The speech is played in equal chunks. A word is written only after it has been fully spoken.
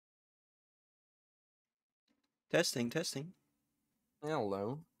Testing, testing.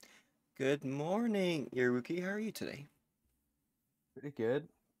 Hello. Good morning, Yaruki. How are you today? Pretty good.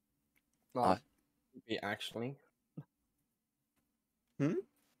 Uh, Well, sleepy actually. hmm?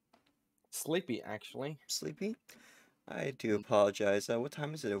 Sleepy actually. Sleepy? I do Mm, apologize. What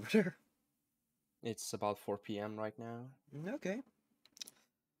time is it over there? It's about 4 p.m. right now. Okay.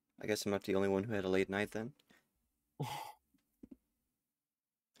 I guess I'm not the only one who had a late night then.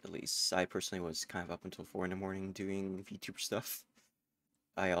 At least I personally was kind of up until 4 in the morning doing VTuber stuff.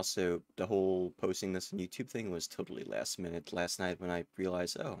 The whole posting this on YouTube thing was totally last minute last night when I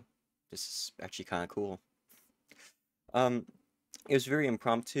realized, oh, this is actually kind of cool. Um, it was very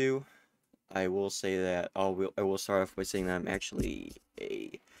impromptu. I will say that I will start off by saying that I'm actually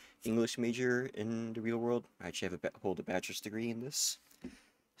a English major in the real world. I actually hold a bachelor's degree in this,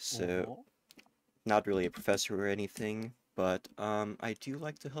 so Oh. not really a professor or anything. But I do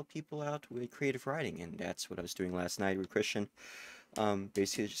like to help people out with creative writing, and that's what I was doing last night with Christian.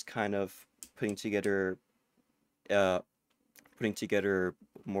 Basically just kind of putting together, uh, putting together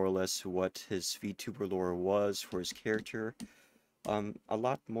more or less what his VTuber lore was for his character, a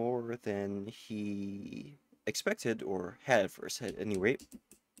lot more than he expected or had at first. At any rate,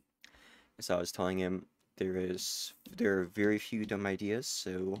 as I was telling him, there are very few dumb ideas,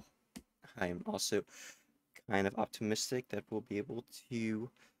 so I am also kind of optimistic that we'll be able to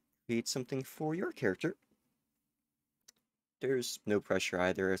create something for your character. There's no pressure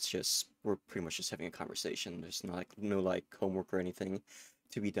either. It's just we're pretty much just having a conversation. There's not like no like homework or anything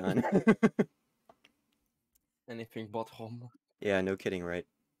to be done. Anything but home. Yeah, no kidding, right?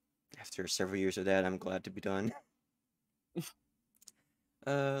 After several years of that, I'm glad to be done.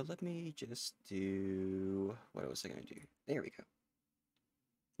 Let me just do... What was I gonna do? There we go.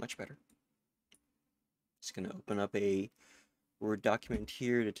 Much better. Just gonna open up a Word document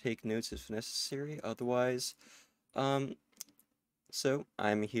here to take notes if necessary. Otherwise, um, so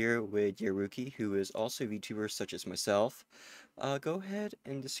I'm here with Yaruki, who is also a VTuber such as myself. Go ahead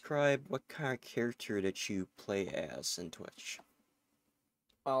and describe what kind of character that you play as in Twitch.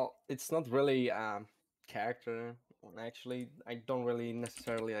 Well, it's not really character. Actually, I don't really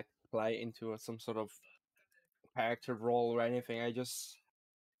necessarily like play into some sort of character role or anything. I just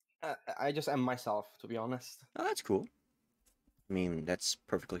am myself, to be honest. Oh, that's cool. I mean, that's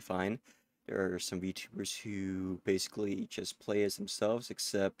perfectly fine. There are some VTubers who basically just play as themselves,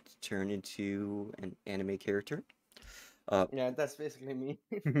 except turn into an anime character. Uh, Yeah, that's basically me.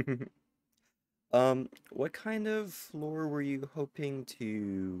 what kind of lore were you hoping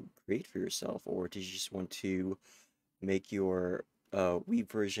to create for yourself, or did you just want to make your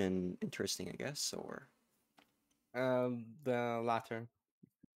Wii version interesting, I guess, or The latter.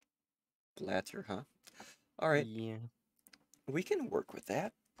 the latter, huh? All right, Yeah. we can work with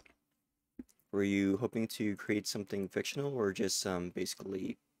that. Were you hoping to create something fictional, or just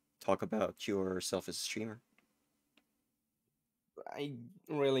basically talk about yourself as a streamer? I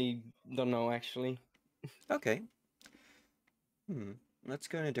really don't know actually. Okay. Hmm. Let's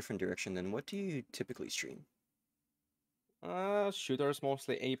go in a different direction then. What do you typically stream? Shooters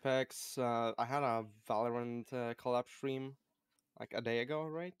mostly Apex. I had a Valorant collab stream like a day ago,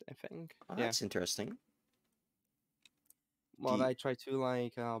 right? I think. Oh, Yeah. that's interesting. But Do I try to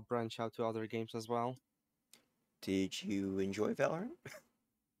like branch out to other games as well. did you enjoy Valorant?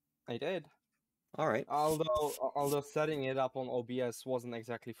 I did. All right. Although setting it up on OBS wasn't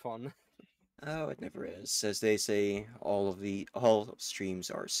exactly fun. Oh, it never is. As they say, all streams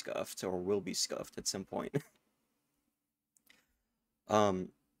are scuffed or will be scuffed at some point. Um,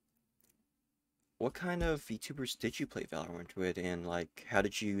 what kind of VTubers did you play Valorant with, and like, how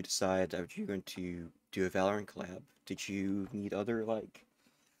did you decide that you were going to do a Valorant collab? Did you meet other like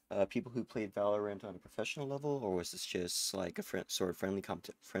people who played Valorant on a professional level, or was this just like a sort of friendly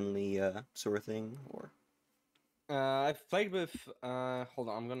sort of thing? Or I've played with. Hold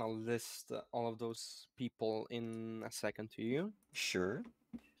on, I'm gonna list all of those people in a second to you. sure,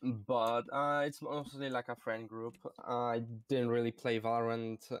 But it's mostly like a friend group. I didn't really play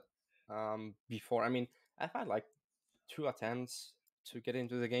Valorant before. I mean, I've had like two attempts to get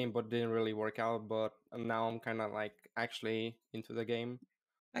into the game, but didn't really work out. But now I'm kind of like actually into the game.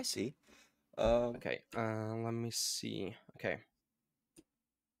 I see. Uh, Okay, let me see. Okay,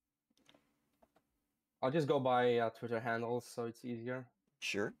 I'll just go by Twitter handles so it's easier.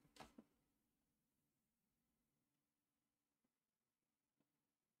 sure.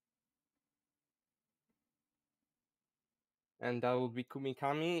 And that would be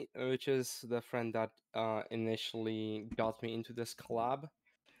Kumikami, which is the friend that initially got me into this collab.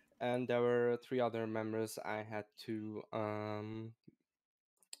 And there were three other members I had to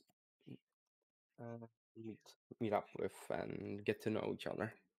uh, meet meet up with and get to know each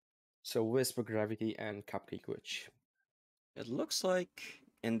other. So Whisper Gravity and Cupcake Witch. It looks like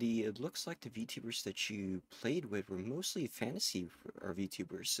the VTubers that you played with were mostly fantasy or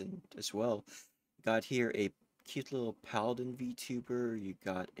VTubers and as well. Got here a cute little paladin VTuber. You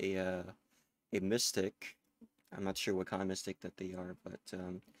got a mystic. I'm not sure what kind of mystic that they are, but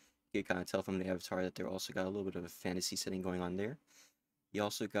you kind of tell from the avatar that they're also got a little bit of a fantasy setting going on there. You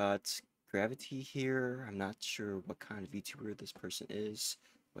also got Gravity here. I'm not sure what kind of VTuber this person is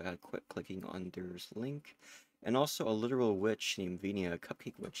without clicking on their link. And also a literal witch named Venia, a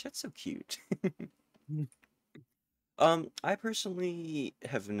cupcake witch. That's so cute. I personally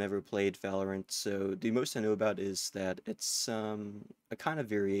have never played Valorant, so the most I know about is that it's a kind of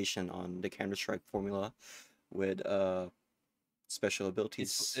variation on the Counter-Strike formula with special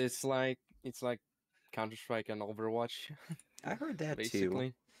It's abilities. it's like it's like Counter Strike and Overwatch, I heard that too.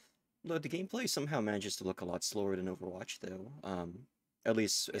 basically. Look, the gameplay somehow manages to look a lot slower than Overwatch, though. At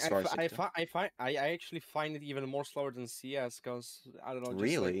least as I, far f- as I I, can tell. fi- I, fi- I actually find it even more slower than CS because I don't know,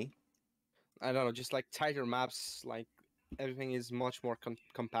 just like Really? I don't know, just like tighter maps, like everything is much more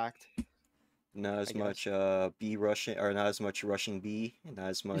compact, Not I as guess. much B rushing, or not as much rushing B, and not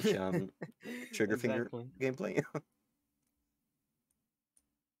as much trigger finger Exactly. gameplay.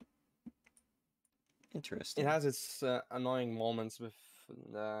 It Interesting. has its annoying moments with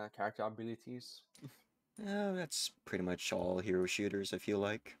the character abilities. That's pretty much all hero shooters, I feel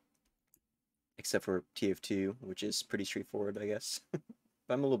like. Except for TF2, which is pretty straightforward, I guess.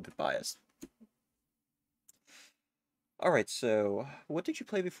 But I'm a little bit biased. Alright, so what did you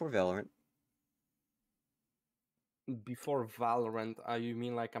play before Valorant? Before Valorant, you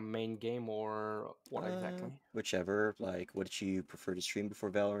mean like a main game or what exactly? Whichever. Like, what did you prefer to stream before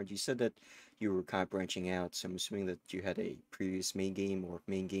Valorant? You said that you were kind of branching out, so I'm assuming that you had a previous main game, or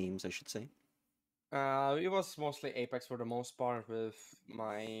main games, I should say. It was mostly Apex for the most part with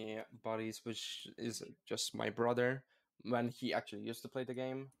my buddies, which is just my brother. When he actually used to play the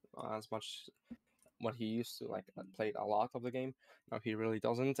game, as much when he used to like played a lot of the game. Now he really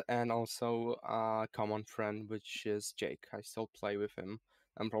doesn't. And also a common friend, which is Jake. I still play with him.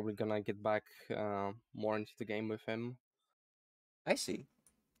 I'm probably gonna get back more into the game with him I see.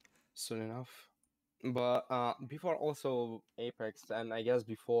 soon enough. But before also Apex, and I guess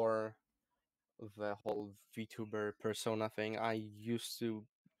before the whole VTuber persona thing, I used to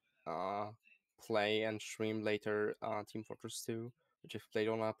uh, play and stream later Team Fortress 2, which I've played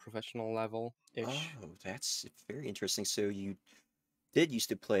on a professional level ish. Oh, that's very interesting. So you did used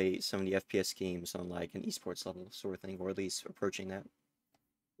to play some of the FPS games on like an esports level sort of thing, or at least approaching that.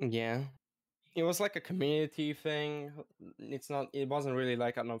 Yeah, it was like a community thing. It wasn't really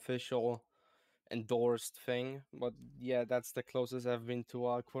like an official endorsed thing, but yeah, that's the closest I've been to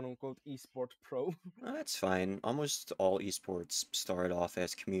a quote unquote esport pro. That's fine. Almost all esports started off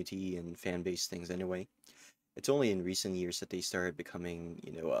as community and fan based things anyway. It's only in recent years that they started becoming,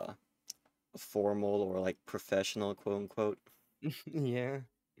 a formal or like professional, quote unquote. Yeah.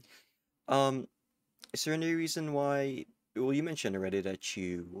 Um, is there any reason why? Well, you mentioned already that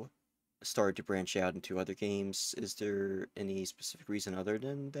you started to branch out into other games. Is there any specific reason other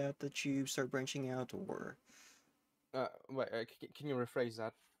than that you start branching out, or? Wait, can you rephrase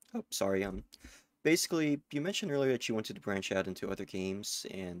that? Oh, sorry. Basically, you mentioned earlier that you wanted to branch out into other games,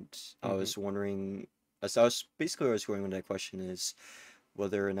 and I Mm-hmm. was wondering, as I was basically what I was going with that question is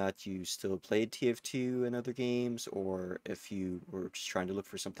whether or not you still played TF2 and other games, or if you were just trying to look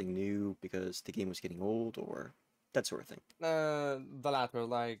for something new because the game was getting old, or that sort of thing. The latter,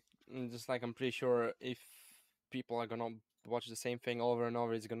 like, just like I'm pretty sure if people are gonna watch the same thing over and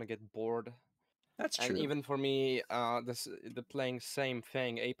over, it's gonna get bored. That's And true. even for me, the playing same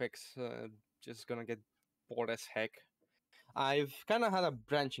thing, Apex, just gonna get bored as heck. I've kind of had a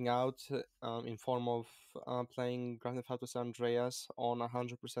branching out in form of playing Grand Theft Auto San Andreas on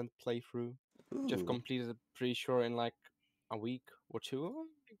 100% playthrough, which I've Ooh. completed pretty sure in like a week or two.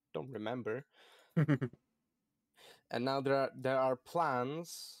 I don't remember. And now there are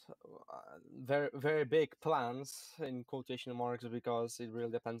plans, very very big plans in quotation marks because it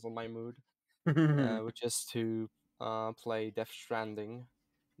really depends on my mood, which is to play Death Stranding,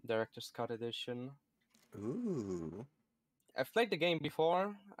 Director's Cut Edition. Ooh. I've played the game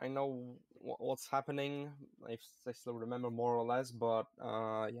before. I know what's happening. I still remember more or less, but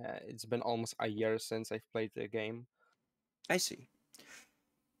yeah, it's been almost a year since I've played the game. I see.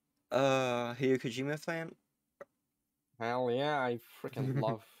 Hideo Kojima fan? Hell yeah, I freaking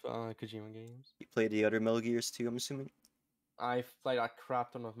love Kojima games. You played the other Metal Gears too, I'm assuming? I've played a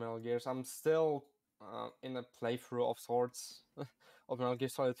crap ton of Metal Gears. I'm still in a playthrough of sorts of Metal Gear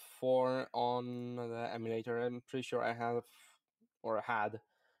Solid 4 on the emulator. I'm pretty sure I have or had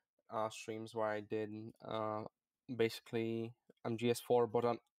streams where I did basically MGS4,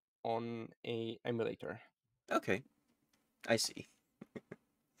 but on a emulator. Okay, I see.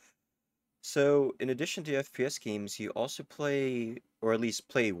 So, in addition to FPS games, you also play, or at least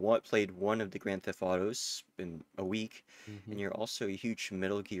played one of the Grand Theft Autos in a week, and Mm-hmm. you're also a huge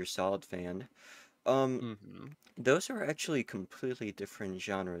Metal Gear Solid fan. Um, Mm-hmm. those are actually completely different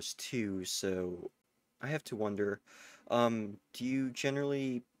genres too, so I have to wonder,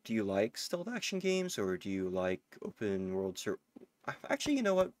 do you like stealth action games or do you like open world Actually, you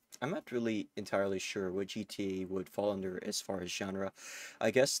know what? I'm not really entirely sure what GTA would fall under as far as genre. I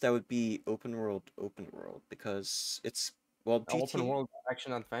guess that would be open world because well, Open GTA, world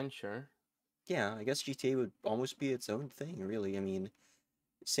action adventure. yeah, I guess GTA would almost be its own thing, really. I mean,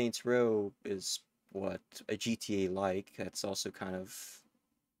 Saints Row is what a GTA like. That's also kind of,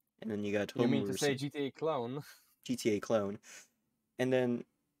 and then you got You mean to Homer's say GTA clone? GTA clone, and then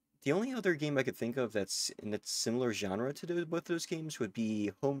the only other game I could think of that's in that similar genre to both those games would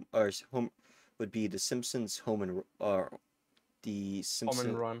be would be The Simpsons the Home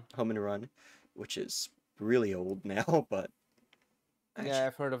and Simpson Run. Home and Run, which is really old now, but Yeah, actually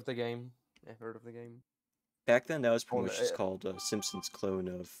I've heard of the game. I've heard of the game. back then that was pretty Oh, much just called a Simpsons clone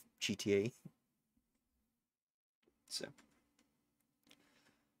of GTA. So,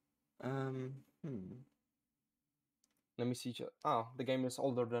 hmm. let me see. Oh, the game is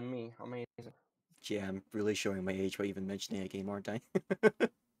older than me. Amazing. Yeah, I'm really showing my age by even mentioning a game, aren't I?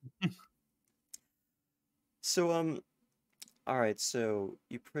 So, alright, so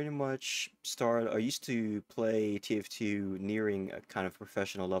you pretty much I used to play TF2 nearing a kind of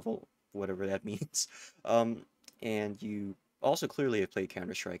professional level, whatever that means. Um, and you also clearly have played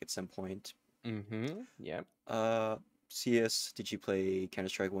Counter-Strike at some point. Mm-hmm. Yeah. Uh, CS, did you play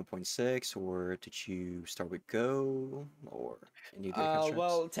Counter-Strike 1.6, or did you start with Go, or any of the other Counter-Strikes?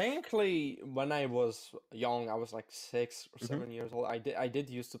 Well, technically, when I was young, I was like 6 or Mm-hmm. 7 years old. I did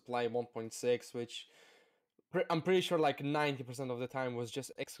used to play 1.6, which I'm pretty sure like 90% of the time was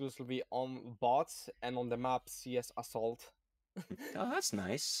just exclusively on bots and on the map CS Assault. Oh, that's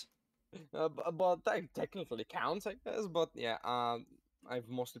nice. But that technically counts, I guess. But yeah, I've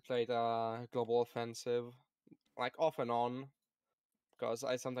mostly played Global Offensive, like off and on, because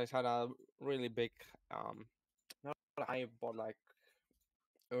I sometimes had a really big not high, but like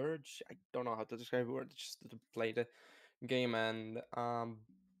urge. I don't know how to describe it. Just to play the game, and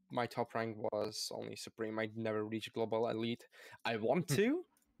my top rank was only Supreme. I never reached Global Elite. I want to,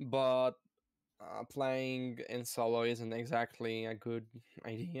 but playing in solo isn't exactly a good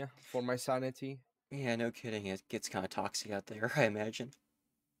idea for my sanity. Yeah, no kidding. It gets kind of toxic out there, I imagine.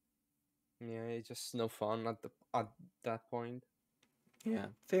 Yeah, it's just no fun at that point. Yeah,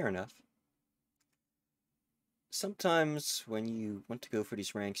 fair enough. Sometimes when you want to go for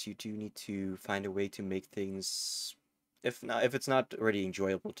these ranks, you do need to find a way to make things, if it's not already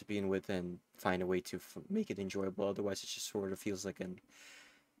enjoyable to begin with, then find a way to make it enjoyable. Otherwise, it just sort of feels like an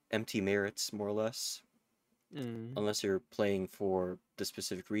empty merits, more or less. Mm. Unless you're playing for the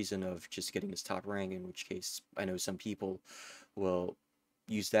specific reason of just getting this top rank, in which case I know some people will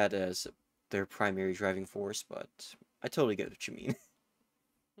use that as their primary driving force, but I totally get what you mean.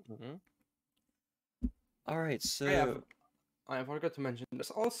 Mm-hmm. Alright, I have. so I forgot to mention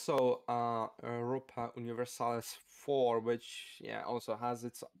there's also Europa Universalis 4, which yeah also has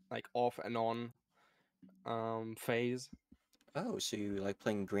its like off and on phase. so you like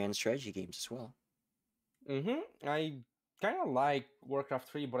playing grand strategy games as well. I kind of like Warcraft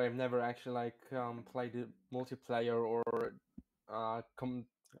 3, but I've never actually like played the multiplayer or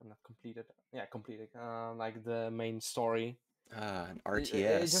not completed. Yeah, completed. Like the main story. An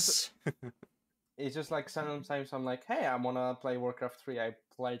It just RTS. it's just like sometimes I'm like, hey, I wanna play Warcraft 3. I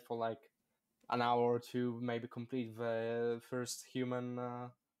played for like an hour or two, maybe complete the first human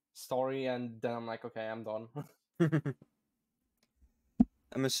story, and then I'm like, okay, I'm done.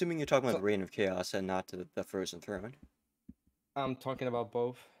 I'm assuming you're talking about So the Reign of Chaos and not the Frozen Throne. I'm talking about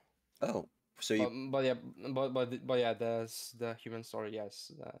both. Oh, so you. But yeah, but yeah, there's the human story.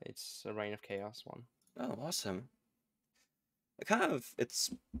 Yes, it's a Reign of Chaos one. Oh, awesome. It's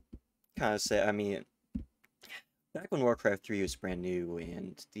kind of sad. I mean, back when Warcraft 3 was brand new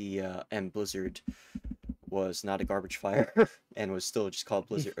and Blizzard was not a garbage fire and was still just called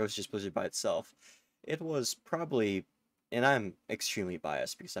Blizzard, it was just Blizzard by itself. It was probably, and I'm extremely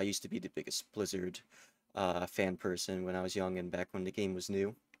biased because I used to be the biggest Blizzard fan person when I was young and back when the game was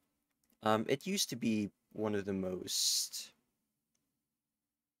new. It used to be one of the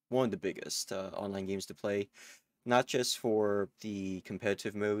biggest online games to play. not just for the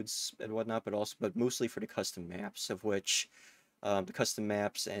competitive modes and whatnot, but mostly for the custom maps, of which the custom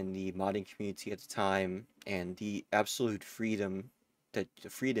maps and the modding community at the time, and the absolute freedom that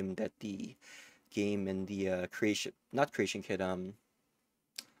the game and the creation, not creation kit,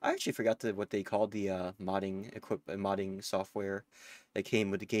 I actually forgot what they called the modding software that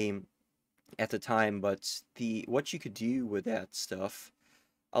came with the game at the time, but the what you could do with that stuff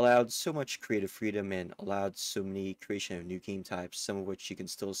allowed so much creative freedom and allowed so many creation of new game types, some of which you can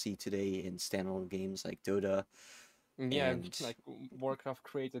still see today in standalone games like Dota Yeah, and like Warcraft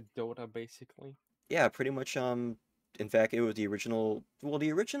created Dota basically. yeah, pretty much in fact it was the original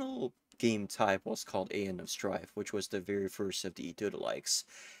game type was called Aeon of Strife, which was the very first of the Dota likes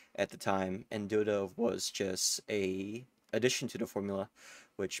at the time, and Dota was just a addition to the formula,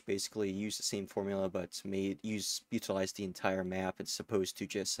 which basically used the same formula but utilized the entire map as opposed to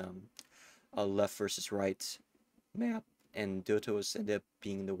just a left versus right map, and Dota was ended up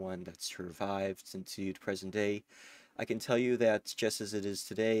being the one that survived into the present day. I can tell you that just as it is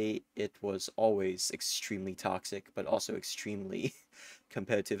today, it was always extremely toxic, but also extremely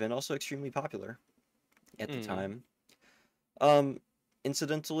competitive and also extremely popular at the Mm. time. Um,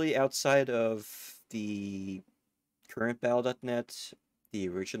 Incidentally, outside of the current Battle.net, the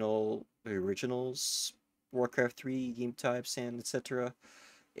originals, Warcraft 3 game types, and etc.,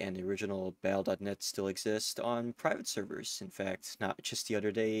 and the original Battle.net still exist on private servers. In fact, not just the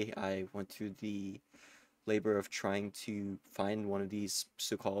other day, I went through the labor of trying to find one of these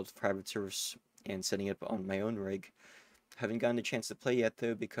so-called private servers and setting it up on my own rig. Haven't gotten a chance to play yet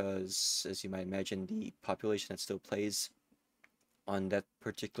though, because as you might imagine, the population that still plays on that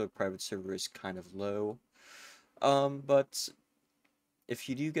particular private server is kind of low. But if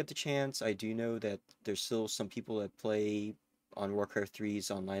you do get the chance, I do know that there's still some people that play on Warcraft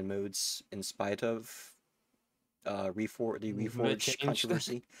 3's online modes in spite of the They Reforged changed.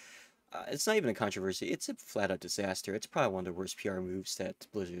 controversy. It's not even a controversy. It's a flat out disaster. It's probably one of the worst PR moves that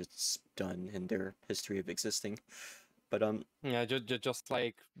Blizzard's done in their history of existing. But Yeah, just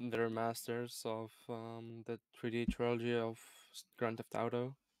like the remasters of the 3D trilogy of Grand Theft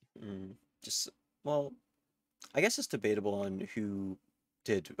Auto. mm, just well, I guess it's debatable on who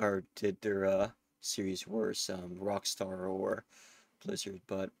did their series worse, Rockstar or Blizzard.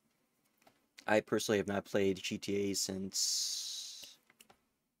 But I personally have not played GTA since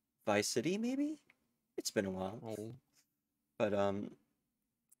Vice City. Maybe it's been a while. Oh. But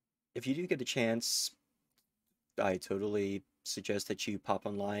if you do get a chance, I totally suggest that you pop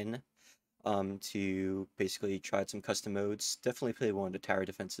online to basically try out some custom modes. Definitely play one of the tower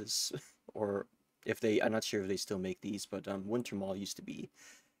defenses, or if they, I'm not sure if they still make these, but Winter Mall used to be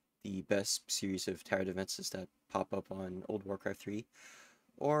the best series of tower defenses that pop up on old Warcraft 3.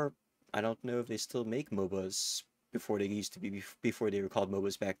 Or I don't know if they still make MOBAs before they used to be before they were called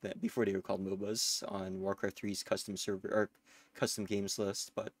MOBAs back then, before they were called MOBAs on Warcraft 3's custom server or custom games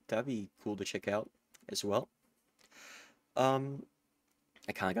list, but that'd be cool to check out as well. Um,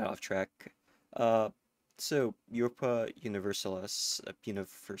 I kind of got off track. Uh, so Europa Universalis,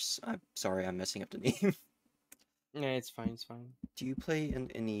 I'm sorry, I'm messing up the name. Yeah, it's fine, it's fine. Do you play in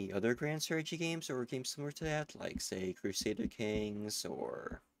any other grand strategy games or games similar to that, like say Crusader Kings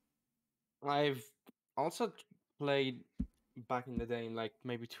or? I've also played back in the day, like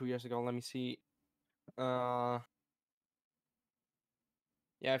maybe 2 years ago. Let me see. Uh,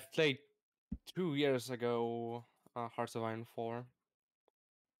 yeah, I've played 2 years ago. Hearts of Iron 4.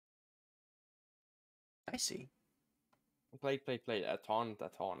 I see. Played a ton,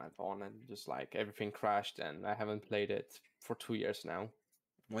 and just like everything crashed, and I haven't played it for 2 years now.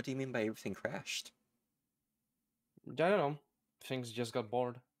 What do you mean by everything crashed? I don't know. Things just got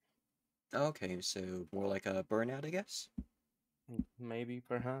bored. Okay, so more like a burnout, I guess. Maybe,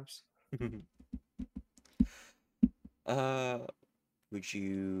 perhaps. uh, would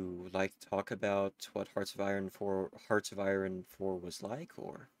you like to talk about what Hearts of Iron 4 was like,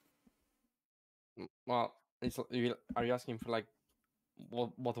 or? Well, are you asking for like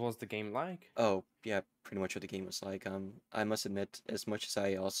what was the game like? Oh, yeah, pretty much what the game was like. I must admit, as much as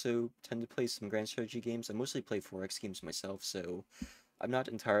I also tend to play some grand strategy games, I mostly play 4X games myself, so I'm not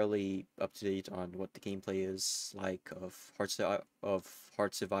entirely up to date on what the gameplay is like of Hearts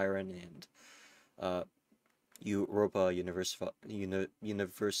of Iron and uh Europa Uni,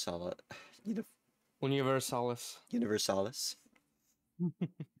 Universalis. Universalis.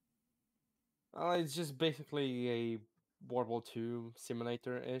 It's just basically a World War II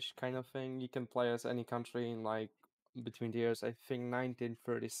simulator-ish kind of thing. You can play as any country in like between the years, I think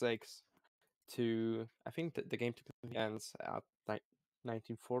 1936 to I think the game typically ends at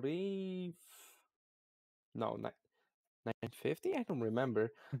 1940. No, 1950. I don't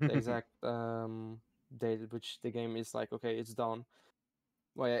remember the exact date at which the game is like, okay, it's done.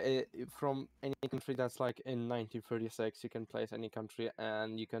 Well, yeah, from any country that's like in 1936, you can place any country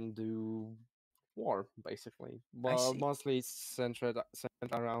and you can do war basically. I Well, see. mostly it's centered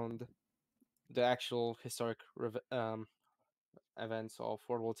around the actual historic events of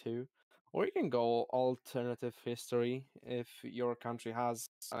World War II. Or you can go alternative history if your country has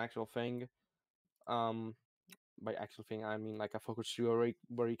an actual thing. Um, by actual thing, I mean like a focus tree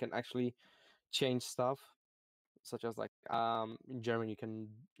where you can actually change stuff, such as like in Germany you can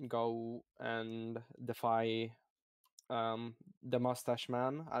go and defy the mustache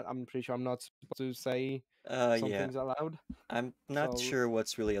man. I'm pretty sure I'm not supposed to say some Yeah. things aloud. I'm not So sure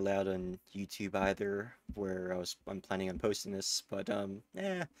what's really allowed on YouTube either, where I'm planning on posting this, but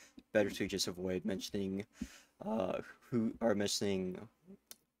better to just avoid mentioning uh who are mentioning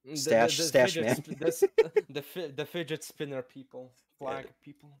the Stash fidget Man. the fidget spinner people, Yeah, flag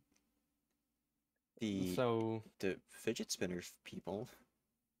people. the So the fidget spinner people.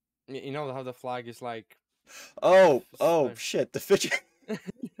 you know how the flag is like Oh shit, the fidget.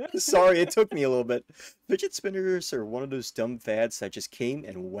 Sorry, it took me a little bit. Fidget spinners are one of those dumb fads that just came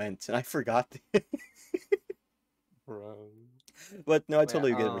and went, and I forgot. bro. But no, I Yeah,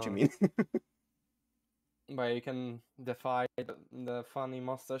 totally get what you mean. but you can defy the funny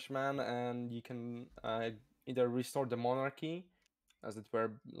mustache man, and you can either restore the monarchy, as it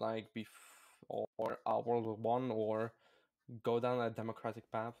were like before World War One, or go down a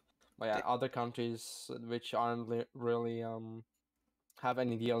democratic path. But yeah, Da- other countries which aren't really have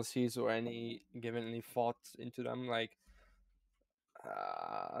any DLCs or any given any thought into them, like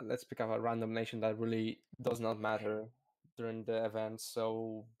let's pick up a random nation that really does not matter during the event.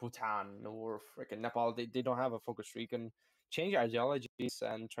 So Bhutan or freaking Nepal, they don't have a focus tree. You can change ideologies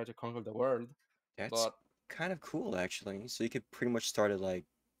and try to conquer the world, That's but kind of cool, actually. So you could pretty much start at like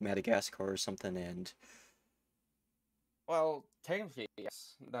Madagascar or something, and well, technically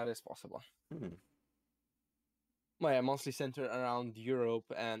yes, that is possible. hmm, Well, yeah, mostly centered around Europe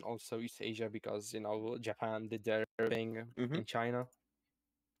and also East Asia because Japan did their thing hmm. in China.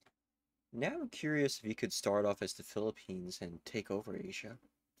 Now I'm curious if you could start off as the Philippines and take over Asia.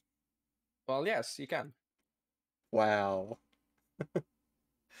 Well, yes, you can. Wow.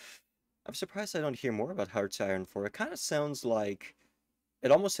 I'm surprised I don't hear more about Hearts Iron 4.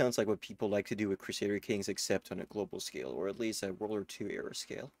 It almost sounds like what people like to do with Crusader Kings, except on a global scale, or at least a World War II era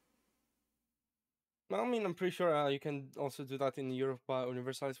scale. Well, I mean, I'm pretty sure you can also do that in Europa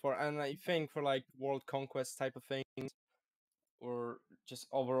Universalis for, and I think for like world conquest type of things, or just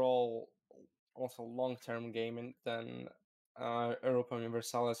overall also long-term gaming, then Europa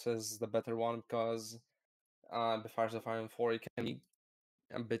Universalis is the better one because the Fires of Iron 4 it can be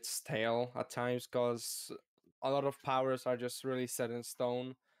a bit stale at times because a lot of powers are just really set in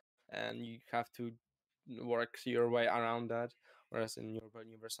stone and you have to work your way around that. Whereas in Europa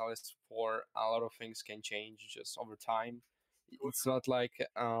Universalis, for a lot of things can change just over time. It's not like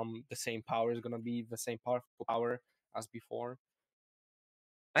the same power is gonna be the same powerful power as before.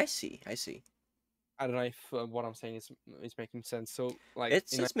 I see, I see. I don't know if what I'm saying is making sense. So like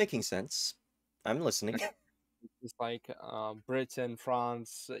in It's making sense. I'm listening. it's like Britain,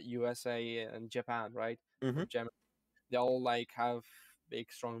 France, USA, and Japan, right? Or Hmm. Germany. They all like have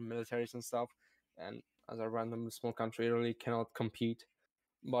big, strong militaries and stuff. And as a random small country, really cannot compete.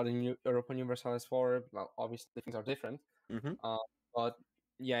 But in European Universalis 4, well, obviously things are different. Hmm. Uh, but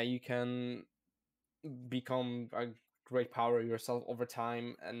yeah, you can become a great power yourself over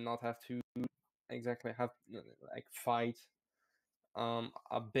time and not have to exactly have like fight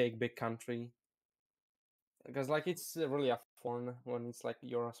a big country because like it's really a fun when it's like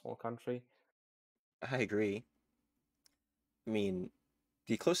you're a small country. I agree. I mean,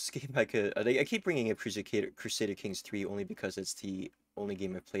 the closest game I could... I keep bringing up Crusader Kings 3 only because it's the only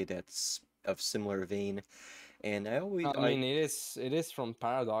game I've played that's of similar vein. And I always... I mean, it is from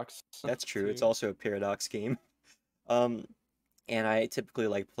Paradox That's true, it's too. also a Paradox game. Um, and I typically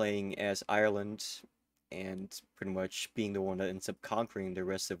like playing as Ireland and pretty much being the one that ends up conquering the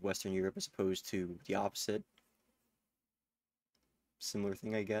rest of Western Europe as opposed to the opposite. Similar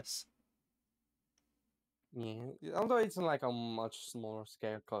thing, I guess. Yeah, although it's in like a much smaller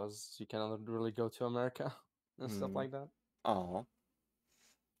scale because you cannot really go to America and stuff Hmm. like that. Aw.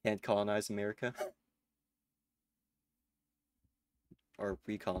 Can't colonize America. Or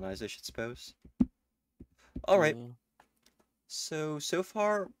recolonize, I should suppose. Alright, Yeah. so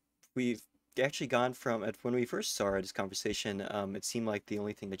far we've actually gone from when we first started this conversation, it seemed like the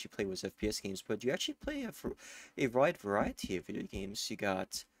only thing that you play was FPS games, but you actually play a wide variety of video games. You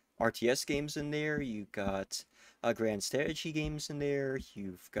got RTS games in there, you got grand strategy games in there.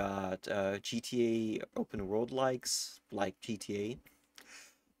 You've got GTA open world likes like GTA.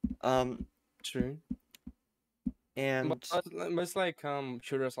 True. But And it's like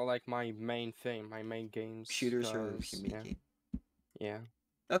shooters are like my main thing, my main games, shooters are your cause main yeah, game. yeah.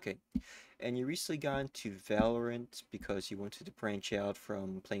 Okay. And you recently got into Valorant because you wanted to branch out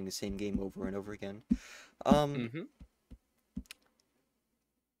from playing the same game over and over again. Um, Mm-hmm.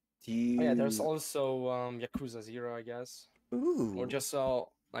 do Oh, yeah, there's you... also Yakuza 0, I guess, or Ooh, just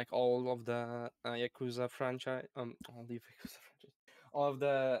like all of the Yakuza franchise, all the Yakuza franchise, all of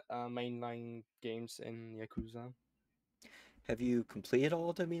the mainline games in Yakuza. have you completed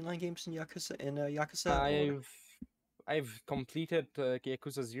all the mainline games in Yakuza, or... I've I've completed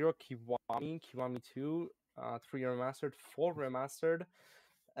Yakuza 0, Kiwami 2, 3 remastered, 4 remastered,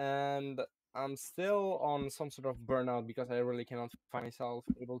 and I'm still on some sort of burnout because I really cannot find myself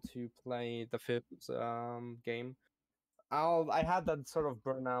able to play the fifth game. I had that sort of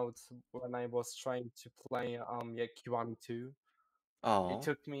burnout when I was trying to play Kiwami 2. It Oh,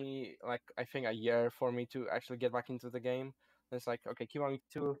 took me like I think a year for me to actually get back into the game. It's like okay, Kiwami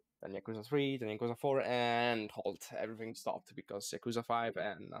 2, then Yakuza 3, then Yakuza 4, and halt. Everything stopped because Yakuza 5,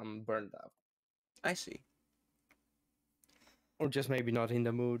 and I'm burned out. I see. Or just maybe not in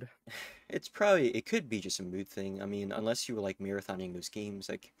the mood. It could be just a mood thing. I mean, unless you were like marathoning those games,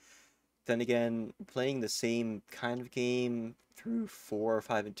 like, then again, playing the same kind of game through 4 or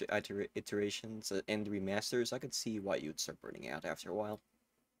 5 iterations and remasters, I could see why you'd start burning out after a while.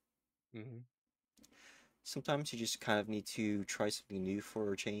 Hmm. Sometimes you just kind of need to try something new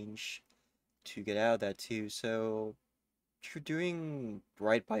for a change to get out of that too. So you're doing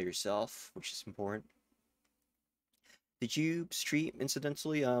right by yourself, which is important. Did you stream,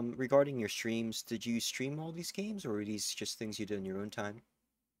 incidentally, regarding your streams, did you stream all these games, or were these just things you did in your own time?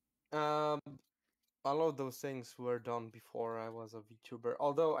 Um, a lot of those things were done before I was a VTuber.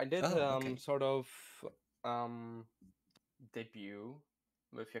 Although I did Oh, okay. sort of um debut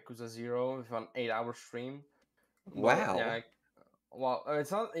with Yakuza 0 with an 8-hour stream. But Wow. yeah, well,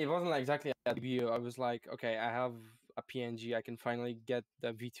 it's not. It wasn't exactly a debut. I was like, okay, I have a PNG. I can finally get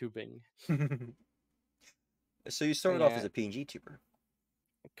the VTubing. So you And started off as yeah, a PNG tuber.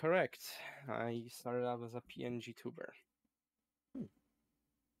 correct. I started out as a PNG tuber. Hmm,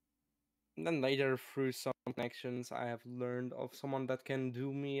 And then later, through some connections, I have learned of someone that can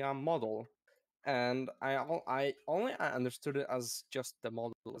do me a model. And I understood it as just the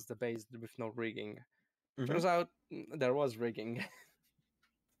model, as the base with no rigging. Turns out there was rigging.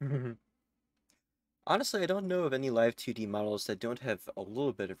 Mm-hmm. Honestly, I don't know of any live 2D models that don't have a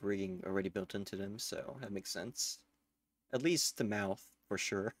little bit of rigging already built into them, so that makes sense. At least the mouth, for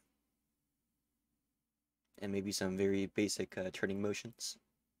sure. And maybe some very basic turning motions.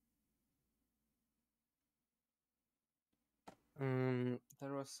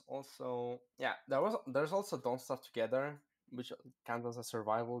 There was also there's also Don't Starve Together, which counts as a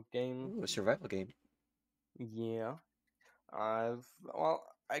survival game. Ooh, a survival game. Yeah,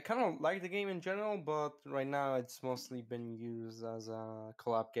 I kind of like the game in general, but right now it's mostly been used as a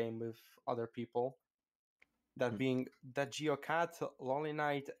collab game with other people. That Hmm. being that Geocat, Lolly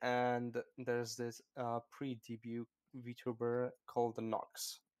Knight, and there's this pre-debut VTuber called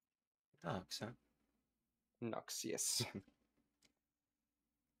Nox. Oh, so. Nox, yes.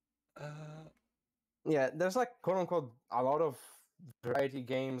 Uh, Yeah, there's like quote unquote a lot of variety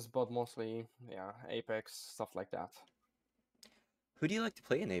games, but mostly yeah, Apex stuff like that. who do you like to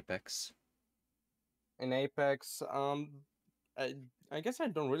play in Apex? In Apex, I, I guess I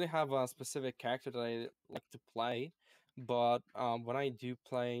don't really have a specific character that I like to play, but when I do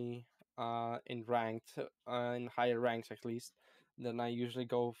play in ranked, in higher ranks at least, then I usually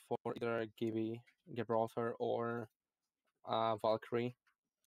go for either Gibby, Gibraltar, or Valkyrie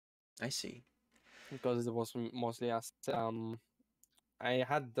I see. because it was mostly as I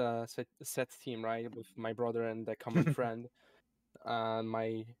had the set team right with my brother and the common friend,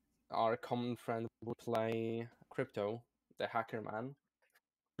 and our common friend would play Crypto, the hacker man,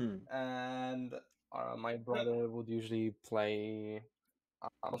 Hmm, and my brother would usually play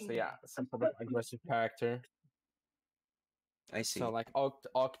mostly yeah some sort of aggressive character. I So see. like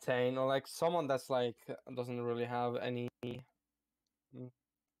Octane or like someone that's like doesn't really have any mm,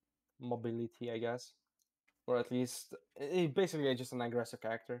 mobility, I guess, or at least basically just an aggressive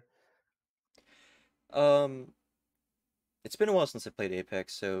character. Um, it's been a while since I played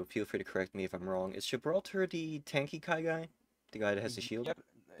Apex, so feel free to correct me if I'm wrong. Is Gibraltar the tanky Kai guy? The guy that has the shield? Yep.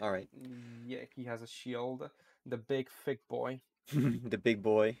 Alright. Yeah, he has a shield, the big thick boy. The big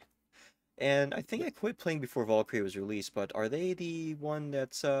boy. And I think Yep. I quit playing before Valkyrie was released, but are they the one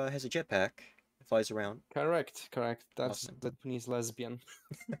that has a jetpack? flies around. Correct, correct. That's Awesome. the Japanese lesbian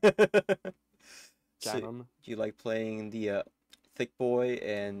So, canon. do you like playing the thick boy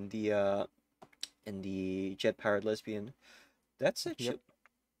and the jet powered lesbian? That's Yep. actually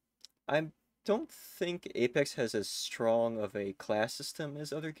I don't think Apex has as strong of a class system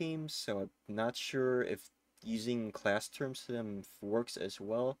as other games, so I'm not sure if using class terms to them works as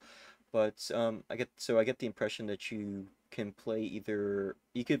well. But I get the impression that you can play either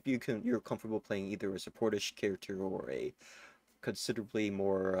you're comfortable playing either a supportish character or a considerably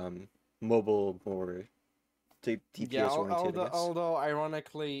more mobile, more Yeah, DPS oriented, I guess. although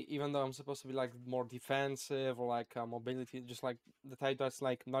ironically, even though I'm supposed to be like more defensive or like mobility, just like the type that's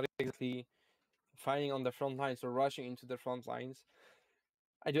like not exactly fighting on the front lines or rushing into the front lines,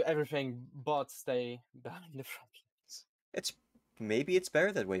 I do everything but stay behind the front It's maybe it's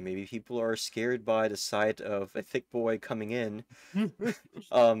better that way. Maybe people are scared by the sight of a thick boy coming in, lines.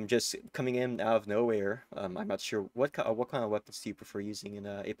 just coming in out of nowhere. I'm not sure what kind of weapons do you prefer using in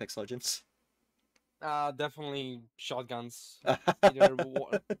Apex Legends? Definitely shotguns. Either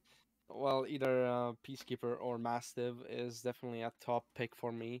either Peacekeeper or Mastiff is definitely a top pick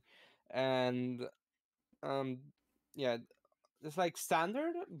for me, and um, yeah, it's like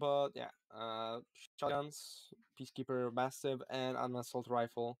standard, but yeah, shotguns, Peacekeeper, Mastiff, and an assault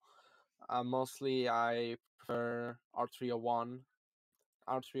rifle. Mostly, I prefer R301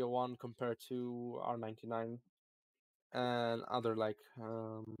 compared to R99, and other like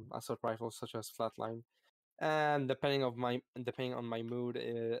assault rifles such as Flatline. And depending on my mood,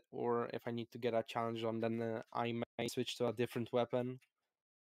 or if I need to get a challenge on, then I may switch to a different weapon.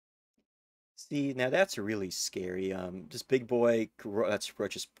 See, now that's really scary. This big boy that's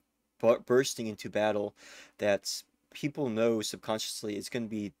just bursting into battle. That's people know subconsciously it's going to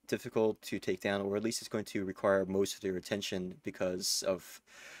be difficult to take down, or at least it's going to require most of their attention because of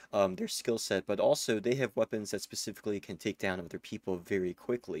their skill set. But also, they have weapons that specifically can take down other people very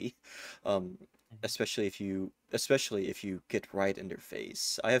quickly, um, Mhm. especially if you get right in their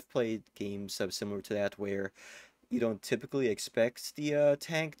face. I have played games similar to that where you don't typically expect the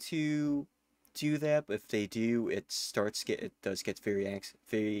tank to do that, but if they do, it does get very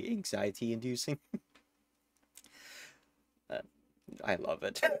anxiety inducing. Uh, I love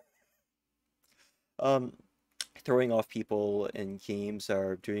it. Um, Throwing off people in games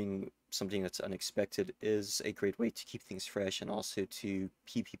or doing something that's unexpected is a great way to keep things fresh and also to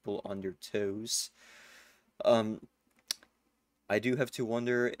keep people on their toes. Um, I do have to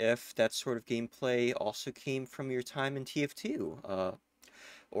wonder if that sort of gameplay also came from your time in TF2,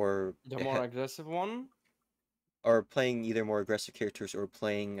 or The more aggressive one. or playing either more aggressive characters or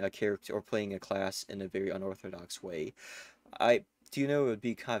playing a character or playing a class in a very unorthodox way. I do know it would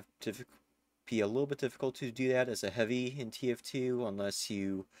be kind of be a little bit difficult to do that as a heavy in TF2 unless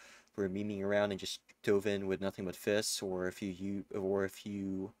you were memeing around and just dove in with nothing but fists, or if you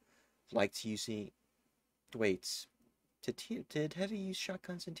liked using wait. Did heavy use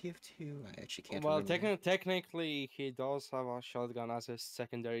shotguns in TF2? I actually can't Well, remember. technically, he does have a shotgun as his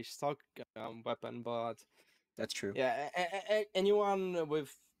secondary stock weapon, but That's true. yeah, anyone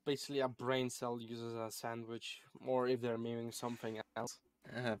with basically a brain cell uses a sandwich, or if they're miming something else.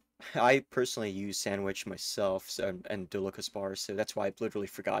 Uh, I personally use Sandwich myself and Dulucas bar, so that's why I literally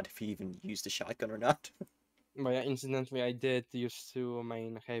forgot if he even used a shotgun or not. But yeah, incidentally, I did used to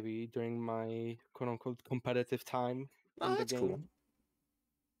main heavy during my quote unquote competitive time Oh, in the that's cool. game.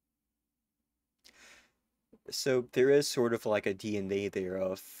 So there is sort of like a DNA there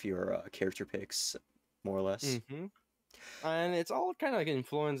of your character picks, more or less. Mm-hmm. And it's all kind of like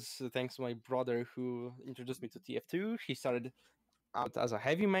influenced thanks to my brother who introduced me to TF2. He started out as a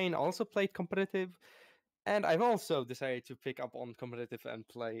heavy main, also played competitive, and I've also decided to pick up on competitive and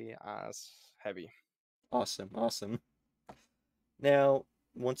play as heavy. Awesome, awesome. Now,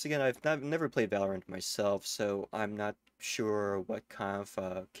 once again, I've never played Valorant myself, so I'm not sure what kind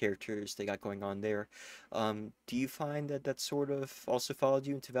of characters they got going on there. Do you find that that sort of also followed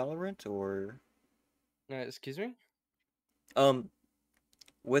you into Valorant, or Excuse me? um,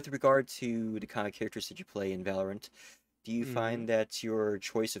 with regard to the kind of characters that you play in Valorant? Do you Mm-hmm. find that your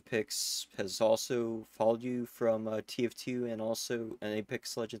choice of picks has also followed you from TF2 and also an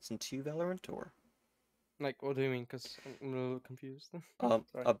Apex Legends into Valorant, or? Like, what do you mean? Because I'm a little confused.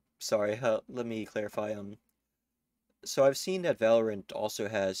 Sorry. Sorry, let me clarify. So I've seen that Valorant also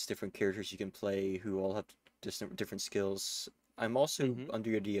has different characters you can play who all have different skills. I'm also Mm-hmm.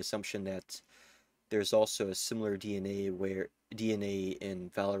 under the assumption that there's also a similar DNA in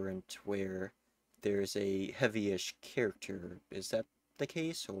Valorant where there's a heavy-ish character. Is that the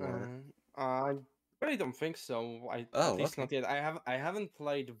case, or? Uh, really don't think so. At Oh, least okay. not yet. I haven't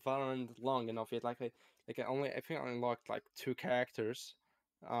played Valorant long enough yet. I think I unlocked like 2 characters,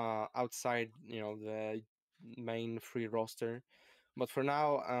 outside the main free roster. But for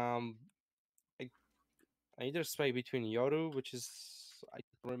now, I I either sway between Yoru, which is I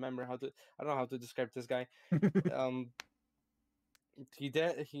don't remember how to I don't know how to describe this guy. Um,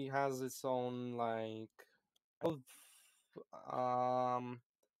 he has his own like oh, um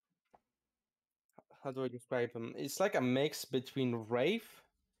how do I describe him? It's like a mix between Wraith,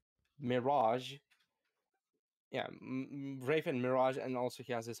 Mirage, yeah, Wraith and Mirage, and also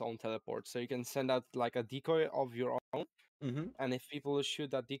he has his own teleport. So you can send out like a decoy of your own, Mm-hmm. and if people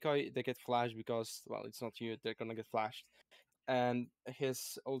shoot that decoy, they get flashed because well, it's not you; they're gonna get flashed. And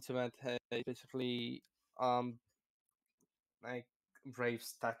his ultimate is basically um like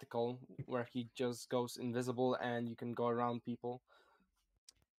Wraith's tactical, where he just goes invisible and you can go around people.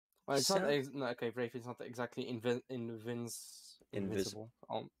 Well, it's not Sound no, okay. Wraith is not exactly invisible. invincible.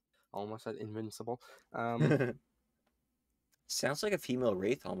 Almost said invincible. Um, Sounds like a female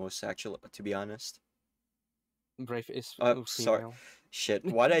wraith almost, actually, to be honest. Wraith is Sorry. female. Shit.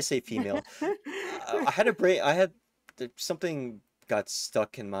 Why did I say female? I had a brain. Something got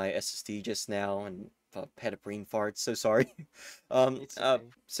stuck in my SSD just now and had a brain fart. So sorry. It's okay.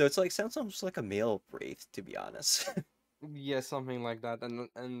 So it's like sounds almost like a male wraith, to be honest. Yeah, something like that,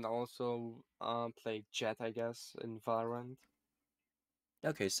 and also played Jet, I guess, in Valorant.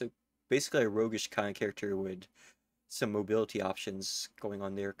 Okay, so basically a roguish kind of character with some mobility options going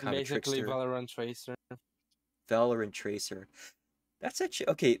on there, kind of a Basically, trickster. Valorant Tracer. Valorant Tracer. That's actually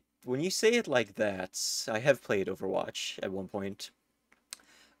okay. When you say it like that, I have played Overwatch at one point.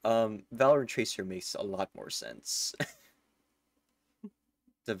 Valorant Tracer makes a lot more sense.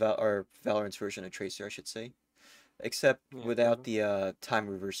 Or Valorant's version of Tracer, I should say, except Yeah, kind without of. the time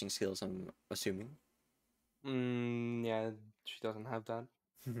reversing skills. I'm assuming. Yeah, she doesn't have that.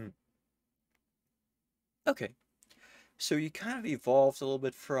 Okay, so you kind of evolved a little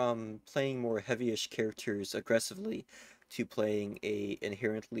bit from playing more heavyish characters aggressively to playing a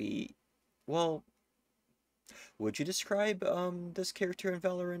inherently, well, would you describe this character in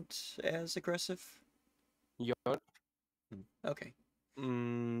Valorant as aggressive? Yacht. Okay.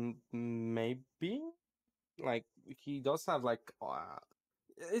 Maybe. Like he does have like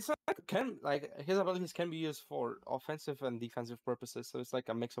it's like can like his abilities can be used for offensive and defensive purposes, so it's like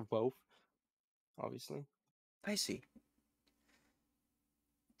a mix of both, obviously. I see.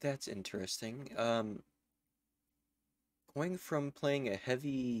 That's interesting. Going from playing a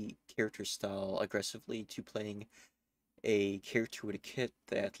heavy character style aggressively to playing a character with a kit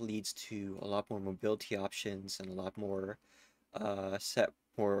that leads to a lot more mobility options and a lot more a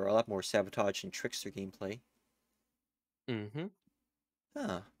lot more sabotage and trickster gameplay. Mm-hmm.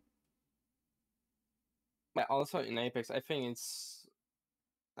 Huh. But also in Apex, I think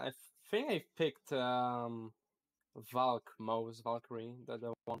I picked Valkyrie,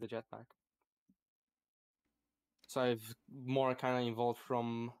 the one with the jetpack. So I've more kind of evolved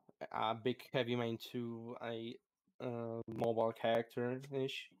from a big heavy main to a mobile character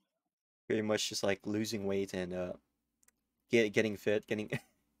ish. Pretty much just like losing weight and getting fit, getting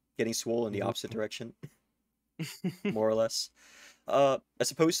getting swole in the opposite direction, more or less.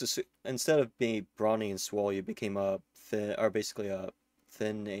 As opposed to instead of being brawny and swole, you became a thin, or basically a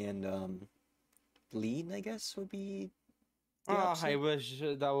thin and lean, I guess would be the I opposite. wish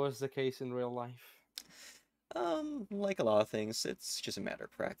that was the case in real life. Like a lot of things, it's just a matter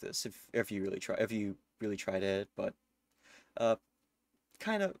of practice. If you really tried it, but uh,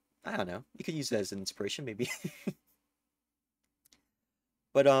 kind of, I don't know. You could use it as an inspiration, maybe.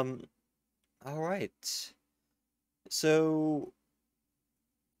 But all right. So,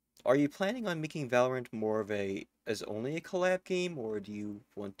 are you planning on making Valorant more of a as only a collab game, or do you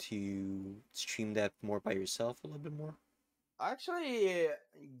want to stream that more by yourself a little bit more? Actually,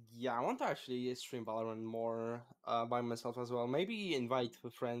 yeah, I want to actually stream Valorant more by myself as well. Maybe invite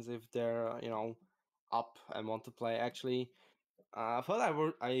friends if they're up and want to play. Actually,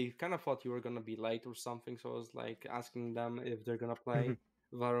 I kind of thought you were gonna be late or something, so I was like asking them if they're gonna play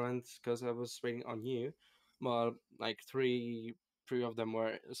Valorant because I was waiting on you. But like three of them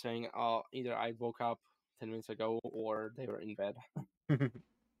were saying, "Oh, either I woke up 10 minutes ago or they were in bed."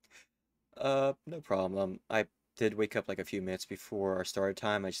 No problem. I did wake up like a few minutes before our start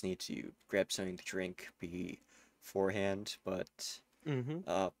time. I just need to grab something to drink beforehand, but Mm-hmm.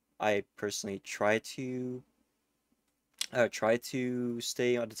 uh, I personally try to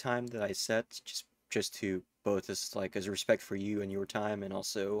stay on the time that I set, just to both as like as a respect for you and your time, and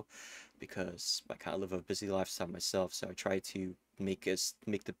also because I kind of live a busy lifestyle myself, so I try to make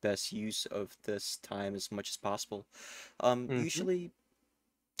the best use of this time as much as possible. Mm-hmm. Usually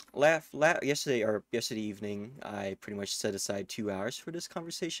yesterday evening, I pretty much set aside 2 hours for this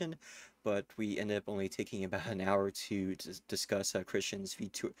conversation, but we ended up only taking about an hour to discuss Christian's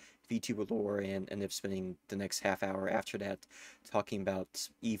VTuber lore and ended up spending the next half hour after that talking about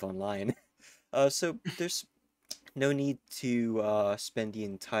Eve Online. So there's no need to spend the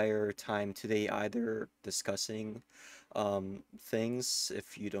entire time today either discussing things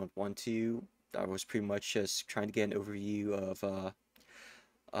if you don't want to. I was pretty much just trying to get an overview of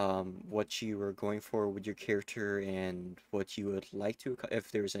what you were going for with your character and what you would like to,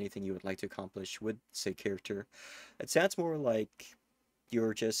 if there was anything you would like to accomplish with say character. It sounds more like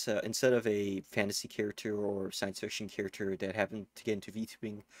you're just instead of a fantasy character or science fiction character that happened to get into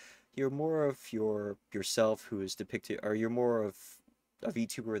VTubing, you're more of yourself who is depicted, or you're more of a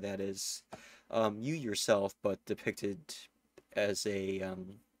VTuber that is you yourself but depicted as a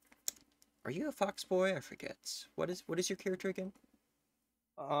are you a fox boy? I forget. What is your character again?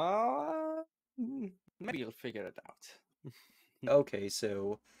 Uh, Maybe you'll figure it out. Okay,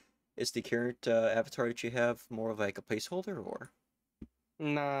 so is the current avatar that you have more of like a placeholder or?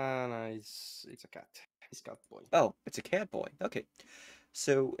 Nah, nah, it's a cat. It's cat boy. Oh, it's a cat boy. Okay.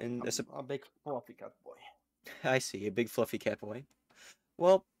 So, and as a, A big fluffy cat boy. I see, a big fluffy cat boy.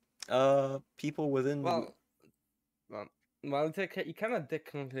 Well, people within, Well, well, it kind of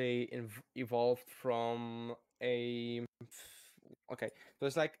technically evolved from a. Okay, so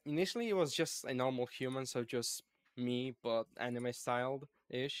it's like initially it was just a normal human, so just me, but anime styled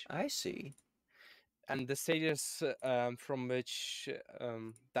ish. I see. And the stages from which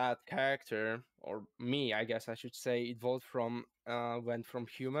that character, or me, I guess I should say, evolved from went from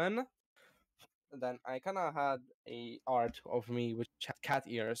human. Then I kind of had a art of me with cat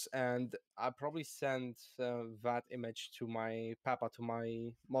ears, and I probably sent that image to my papa, to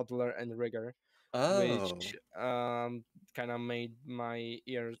my modeler and rigger, which Oh, kind of made my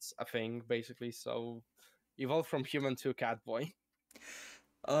ears a thing, basically. So evolved from human to cat boy.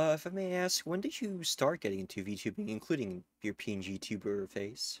 if I may ask, when did you start getting into VTubing, including your PNG tuber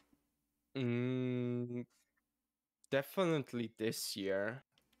phase? Mm, Definitely this year,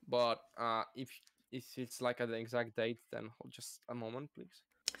 but if it's like an exact date, then hold just a moment, please.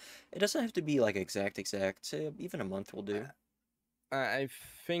 It doesn't have to be like exact. Even a month will do. I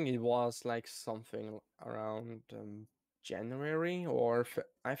think it was like something around January or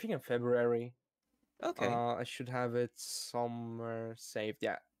I think in February. Okay. I should have it somewhere saved.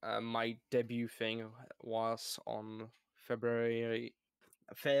 Yeah, my debut thing was on February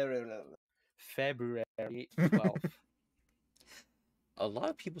February February 12th. A lot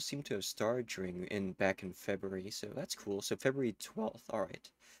of people seem to have started during in back in February, so that's cool. So February 12th, all right.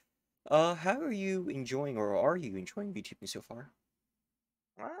 How are you enjoying, or are you enjoying VTubing so far?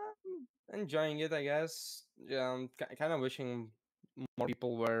 Enjoying it, I guess. Yeah, kind of wishing more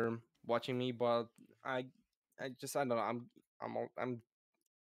people were watching me, but I, I don't know. I'm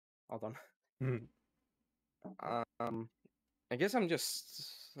hold on. Hmm. Um, I guess I'm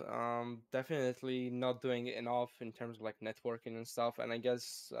just definitely not doing enough in terms of like networking and stuff, and I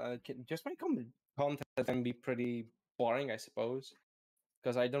guess just my content can be pretty boring, I suppose,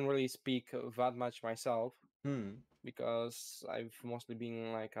 because I don't really speak that much myself Hmm. because I've mostly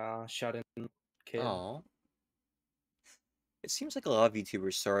been like a shut-in kid. Oh. It seems like a lot of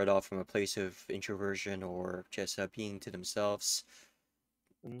VTubers started off from a place of introversion or just being to themselves.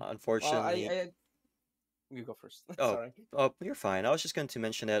 Mm. Well, Unfortunately, you go first. oh, Sorry. you're fine. I was just going to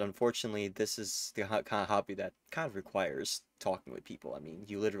mention that unfortunately, this is the kind of hobby that kind of requires talking with people. I mean,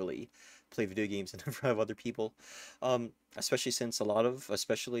 you literally play video games in front of other people. Especially since a lot of,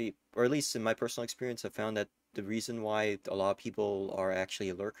 especially, or at least in my personal experience, I've found that the reason why a lot of people are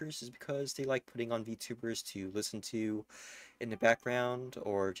actually lurkers is because they like putting on VTubers to listen to in the background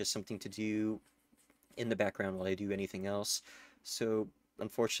or just something to do in the background while I do anything else. So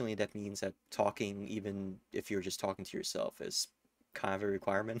unfortunately, that means that talking, even if you're just talking to yourself, is kind of a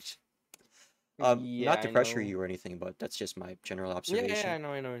requirement. Yeah, Not to I pressure know. you or anything, but that's just my general Yeah, yeah, observation.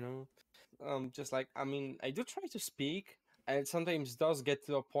 I know. Just like I mean, I do try to speak, and it sometimes does get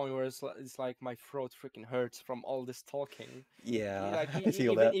to a point where it's like my throat freaking hurts from all this talking. Yeah, Like I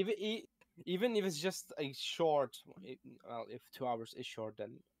feel that. even if it's just a short, well, if 2 hours is short,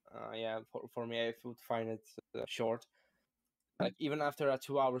 then yeah, for me, I would find it short. Like even after a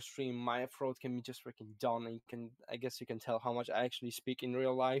 2 hour stream, my throat can be just freaking done. And I guess you can tell how much I actually speak in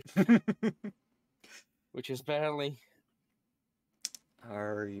real life, which is barely.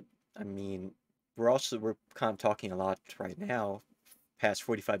 Are I mean, we're kind of talking a lot right now, past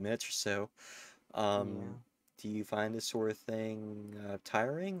 45 minutes or so. Um, Yeah. do you find this sort of thing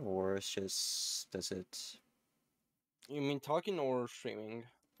tiring, or it's just does it, You mean talking or streaming?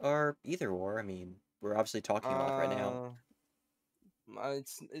 or either or? I mean, we're obviously talking a lot right now. Uh,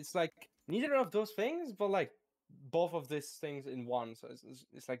 it's like neither of those things, but like both of these things in one. So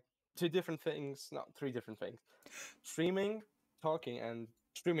it's like two different things, not three different things. Streaming, talking, and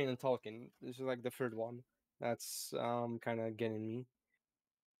streaming and talking. This is like the third one. That's kind of getting me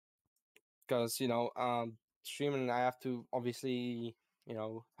because streaming I have to obviously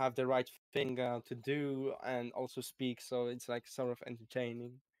have the right thing to do and also speak, so it's like sort of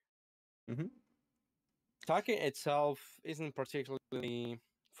entertaining. Hmm. Talking itself isn't particularly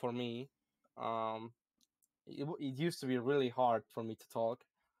for me. Um, it used to be really hard for me to talk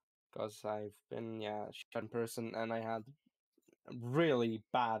because I've been a shy person and I had really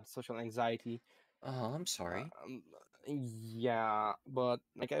bad social anxiety. Oh, I'm sorry. Um, yeah, but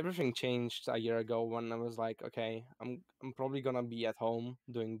like everything changed a year ago when I was like, okay, I'm probably gonna be at home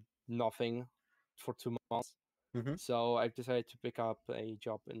doing nothing for 2 months. Hmm. So I've decided to pick up a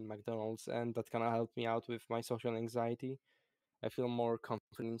job in McDonald's, and that kind of helped me out with my social anxiety. I feel more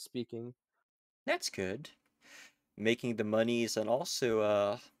confident speaking. That's good. Making the monies and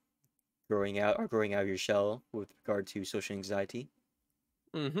also growing out of your shell with regard to social anxiety.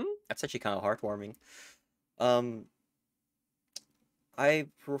 Mm-hmm. That's actually kind of heartwarming. Um, I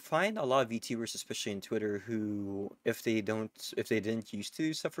find a lot of VTubers, especially in Twitter, who, if they didn't used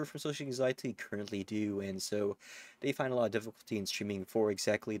to suffer from social anxiety, currently do, and so they find a lot of difficulty in streaming for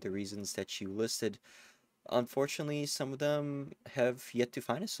exactly the reasons that you listed. Unfortunately, some of them have yet to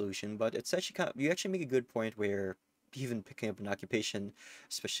find a solution, but it's actually you actually make a good point where even picking up an occupation,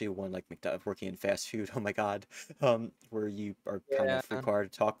 especially one like McDonald's, working in fast food, oh my God, where you are kind Yeah. of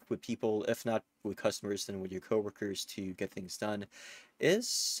required to talk with people, if not with customers, then with your coworkers to get things done,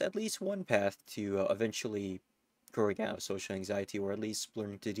 is at least one path to eventually growing out of social anxiety, or at least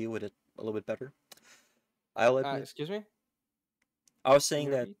learning to deal with it a little bit better. I'll admit, Excuse me. I was Can saying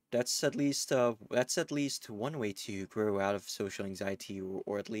you that repeat? that's at least one way to grow out of social anxiety,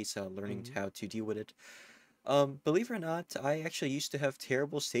 or at least learning Mm-hmm. how to deal with it. Believe it or not, I actually used to have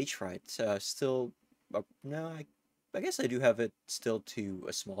terrible stage fright. Still, no, I guess I do have it still to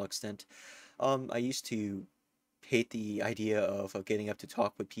a small extent. I used to hate the idea of getting up to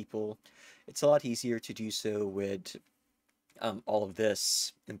talk with people. It's a lot easier to do so with all of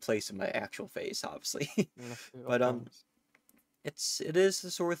this in place of my actual face, obviously. Of But course. it is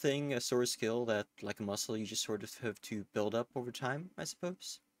the sort of thing, a sort of skill that, like a muscle, you just sort of have to build up over time, I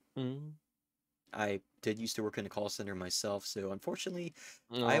suppose. Mm. I did used to work in a call center myself, so unfortunately,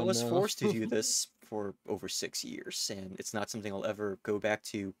 I Oh was no. forced to do this for over 6 years, and it's not something I'll ever go back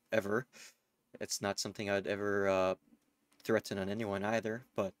to ever. It's not something I'd ever threaten on anyone either,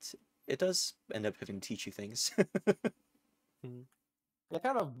 but it does end up having to teach you things. Mm. I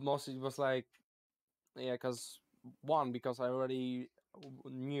kind of mostly was like, yeah, because one, because I already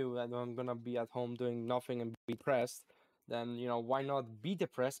knew that I'm gonna be at home doing nothing and be depressed. Then why not be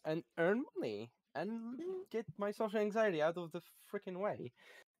depressed and earn money and get my social anxiety out of the freaking way?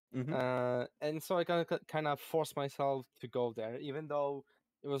 Hmm. And so I kind of forced myself to go there, even though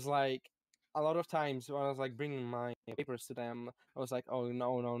it was like a lot of times when I was like bringing my papers to them, I was like, oh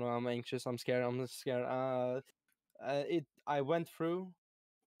no, no, no, I'm anxious, I'm scared, I'm scared. It I went through.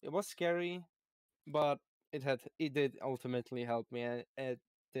 It was scary, but it did ultimately help me, and it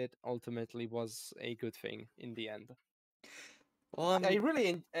did ultimately was a good thing in the end. Well, I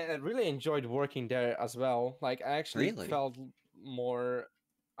really enjoyed working there as well. Like I actually really. felt more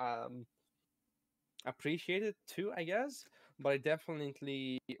um appreciated too, I guess, but I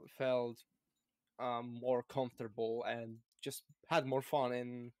definitely felt more comfortable and just had more fun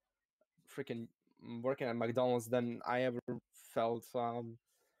in freaking working at McDonald's than I ever felt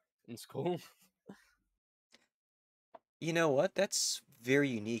in school. You know what? That's very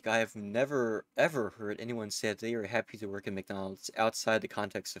unique. I have never ever heard anyone say that they are happy to work at McDonald's outside the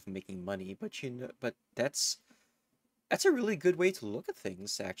context of making money. But but that's a really good way to look at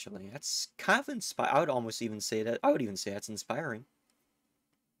things, actually. That's kind of I would almost even say that I would even say that's inspiring.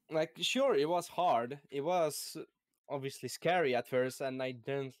 Like, sure, it was hard. It was obviously scary at first, and I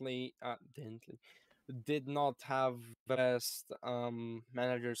did not have best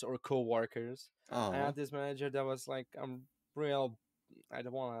managers or co-workers. I had Oh. this manager that was like real. I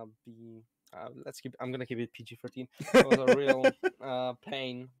don't want to be. Let's keep. I'm gonna keep it PG-13. It was a real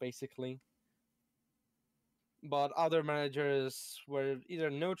pain, basically. But other managers were either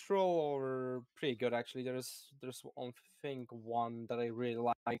neutral or pretty good. Actually, there's one thing one that I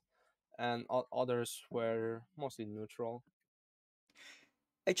really like, and others were mostly neutral.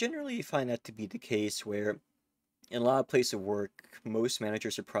 I generally find that to be the case where in a lot of places of work, most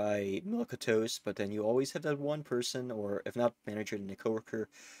managers are probably milquetoast, but then you always have that one person, or if not manager, then a coworker,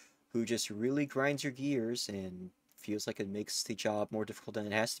 who just really grinds your gears and feels like it makes the job more difficult than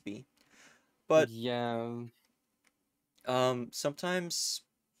it has to be. But Yeah, sometimes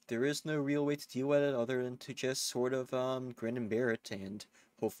there is no real way to deal with it other than to just sort of grin and bear it, and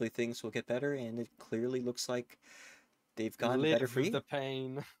hopefully things will get better. And it clearly looks like they've gotten better live for with you. the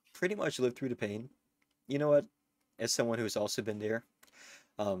pain. Pretty much lived through the pain. You know what? As someone who's also been there,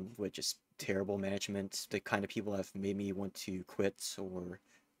 with just terrible management, the kind of people that have made me want to quit or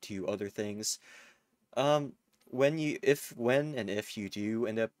do other things. Um, when and if you do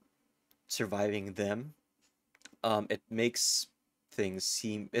end up surviving them, it makes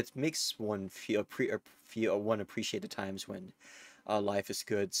it makes one feel one appreciate the times when life is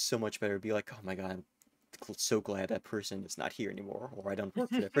good so much better. Be like, oh my God, I'm so glad that person is not here anymore, or I don't work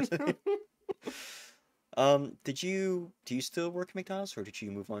for that person. Do you still work at McDonald's, or did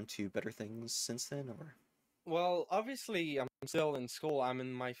you move on to better things since then, or? Well, obviously, I'm still in school. I'm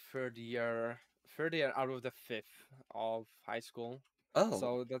in my third year out of the fifth of high school. Oh.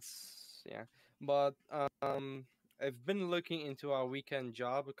 So that's yeah. But I've been looking into a weekend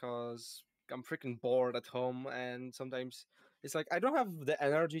job because I'm freaking bored at home, and sometimes it's like I don't have the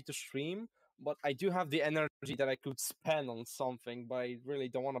energy to stream, but I do have the energy that I could spend on something. But I really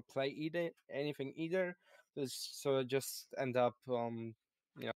don't want to play anything either. So I just end up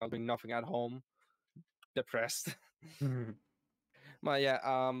doing nothing at home, depressed. But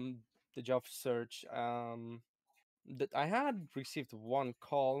yeah, the job search. That I had received one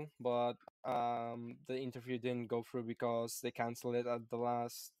call, but the interview didn't go through because they canceled it at the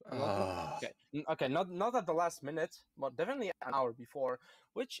last. Not Oh. okay, okay, not at the last minute, but definitely an hour before.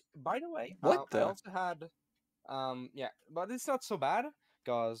 Which, by the way, What I the? also had yeah, but it's not so bad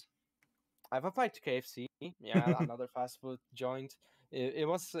because I've applied to KFC. Yeah, another fast food joint. It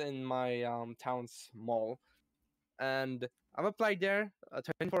was in my town's mall, and I've applied there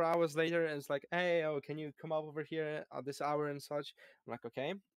 24 hours later, and it's like, hey, oh, can you come up over here at this hour and such? I'm like,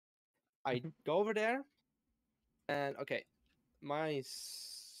 okay. I go over there, and okay, my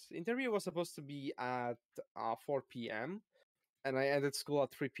interview was supposed to be at 4 p.m. and I ended school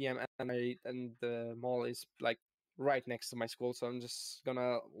at 3 p.m. and the mall is like right next to my school, so I'm just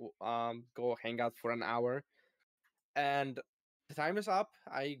gonna go hang out for an hour. And the time is up.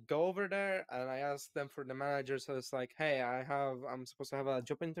 I go over there and I ask them for the manager. So it's like, hey, I'm supposed to have a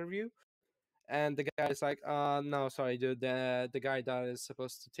job interview, and the guy is like, no, sorry, dude, the guy that is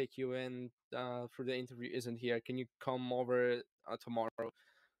supposed to take you in for the interview isn't here. Can you come over tomorrow?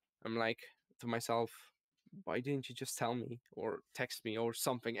 I'm like to myself, why didn't you just tell me or text me or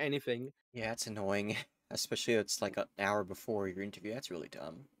something, anything? Yeah, it's annoying. Especially if it's like an hour before your interview. That's really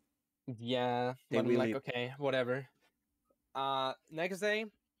dumb. Yeah, They but I'm like, really. okay, whatever. Next day,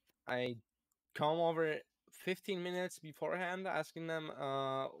 I come over 15 minutes beforehand, asking them,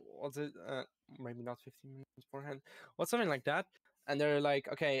 what's it, maybe not 15 minutes beforehand, what's something like that. And they're like,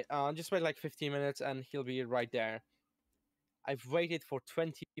 okay, just wait like 15 minutes and he'll be right there. I've waited for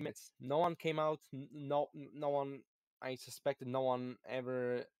 20 minutes. No one came out. No one. I suspected no one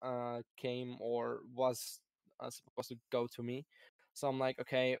ever came or was supposed to go to me. So I'm like,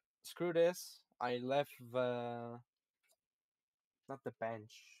 okay, screw this. I left the not the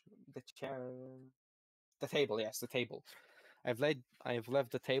bench, the chair, the table. Yes, the table. I've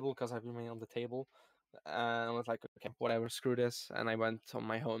left the table because I've remained on the table. And I was like, okay, whatever, screw this. And I went on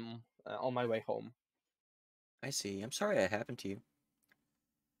my way home. I see. I'm sorry that happened to you.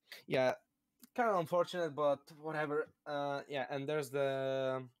 Yeah, kind of unfortunate, but whatever. Yeah, and there's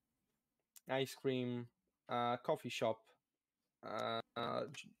the ice cream coffee shop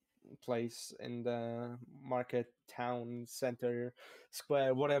place in the market town center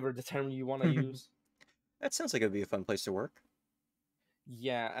square, whatever the term you want to use. That sounds like it'd be a fun place to work.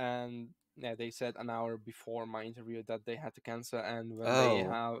 Yeah, and yeah, they said an hour before my interview that they had to cancel, and when they Oh.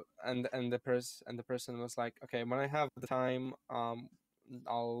 have and the person was like, okay, when I have the time,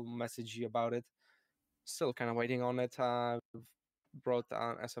 I'll message you about it. Still kind of waiting on it. Brought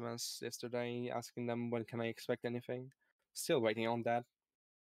an SMS yesterday asking them when can I expect anything. Still waiting on that.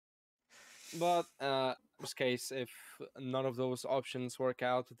 But worst case, if none of those options work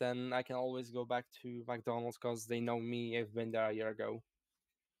out, then I can always go back to McDonald's because they know me. I've been there a year ago.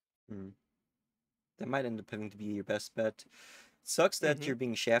 Hmm. That might end up having to be your best bet. Sucks that Mm-hmm. you're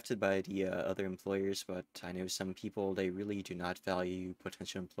being shafted by the other employers, but I know some people, they really do not value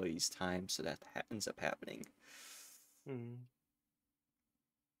potential employees' time, so that ends up happening.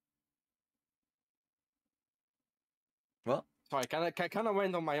 Well, Sorry, kind of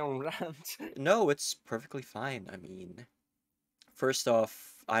went on my own rant. No, it's perfectly fine. I mean, first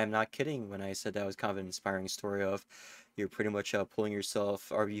off, I am not kidding when I said that was kind of an inspiring story of you're pretty much pulling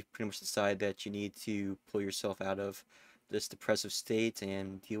yourself, or you pretty much decide that you need to pull yourself out of this depressive state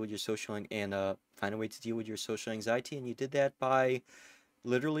and deal with your and find a way to deal with your social anxiety, and you did that by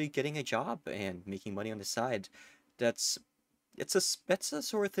literally getting a job and making money on the side. That's that's a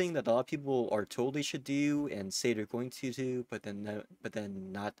sort of thing that a lot of people are told they should do and say they're going to do, but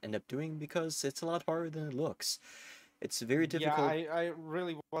then not end up doing because it's a lot harder than it looks. It's very Yeah, difficult. I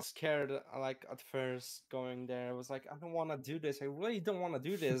really was scared, like, at first going there. I was like, I don't want to do this. I really don't want to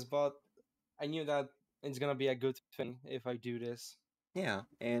do this, but I knew that it's gonna be a good thing if I do this. Yeah,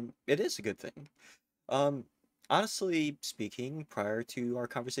 and it is a good thing. Um, Honestly speaking, prior to our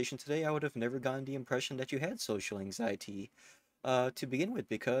conversation today, I would have never gotten the impression that you had social anxiety, to begin with,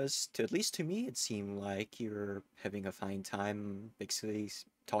 because at least to me, it seemed like you're having a fine time, basically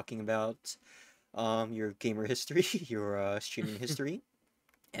talking about your gamer history, your streaming history,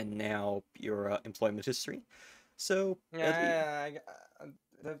 and now your employment history. So at least, Yeah,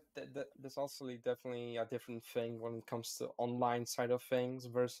 that's also definitely a different thing when it comes to online side of things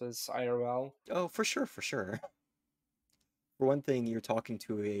versus IRL. oh, for sure, for sure. For one thing, you're talking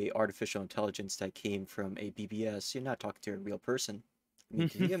to a artificial intelligence that came from a BBS. You're not talking to a real person. I mean,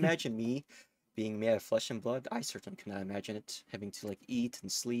 can you imagine me being made of flesh and blood? I certainly cannot imagine it. Having to like eat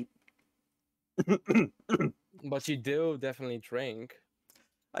and sleep. But you do definitely drink.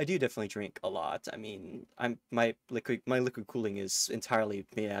 I do definitely drink a lot. I mean, my liquid cooling is entirely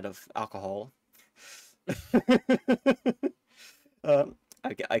made out of alcohol.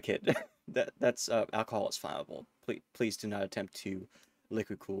 I kid. That's alcohol is flammable. Please do not attempt to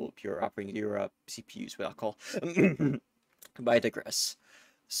liquid cool your CPUs with alcohol. But I digress.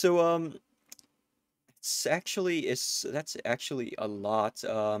 So that's actually a lot.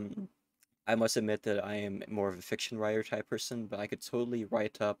 I must admit that I am more of a fiction writer type person, but I could totally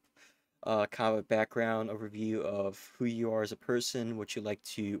write up kind of a background overview of who you are as a person, what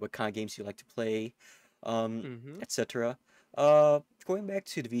kind of games you like to play, Mm-hmm. etc. Going back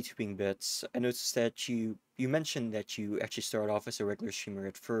to the VTubing bits, I noticed that you mentioned that you actually started off as a regular streamer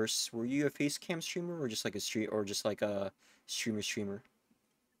at first. Were you a face cam streamer or just like a streamer?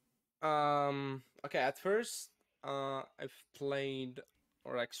 Okay, at first, I've played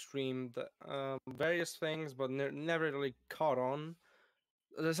or like streamed various things, but never really caught on.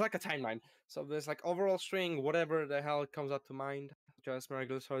 There's like a timeline. So there's like overall string, whatever the hell comes up to mind. Just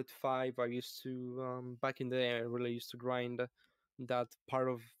regular Solid 5. I used to, back in the day, I really used to grind that part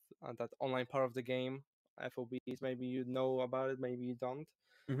of that online part of the game. FOBs, maybe you know about it, maybe you don't.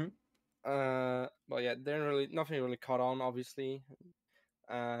 Mm-hmm. But yeah, nothing really caught on, obviously.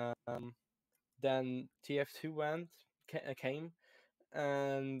 Um, then TF2 came,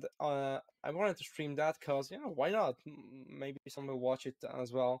 and I wanted to stream that because why not? Maybe someone will watch it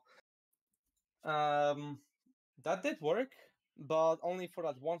as well. Um, that did work, but only for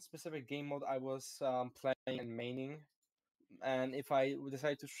that one specific game mode I was playing and maining. And if I would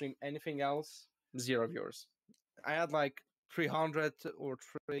decide to stream anything else, zero viewers. I had like 300 or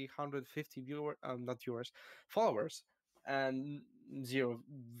 350 not viewers, followers, and zero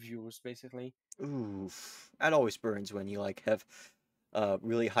views basically. Oof. That always burns when you like have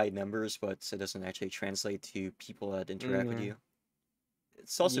really high numbers, but it doesn't actually translate to people that interact with Yeah, you.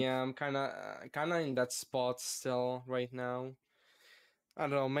 It's also yeah, I'm kind of in that spot still right now. I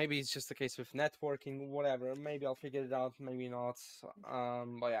don't know. Maybe it's just a case with networking, whatever. Maybe I'll figure it out. Maybe not.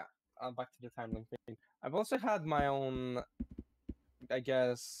 But yeah, back to the timeline thing. I've also had my own, I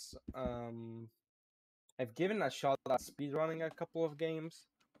guess. I've given a shot at speedrunning a couple of games,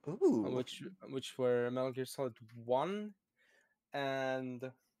 ooh. which were Metal Gear Solid 1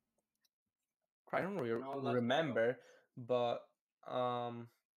 and I don't really remember, but um,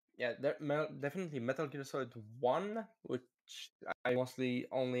 yeah, definitely Metal Gear Solid 1, which I mostly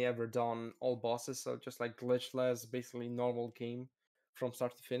only ever done all bosses, so just like glitchless, basically normal game from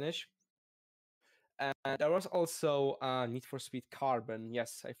start to finish. And there was also Need for Speed Carbon.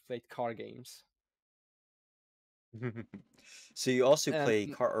 Yes, I've played car games. So you also And play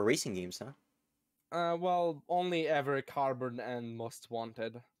car or racing games, huh? well, only ever Carbon and Most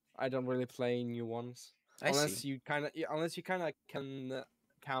Wanted. I don't really play new ones I see. unless you kind of can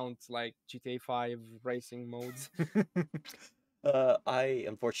count like GTA 5 racing modes. I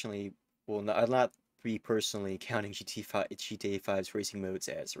unfortunately I'll not be personally counting GTA 5's racing modes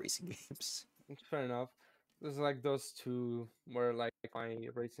as racing games. Fair enough. There's like those two were like my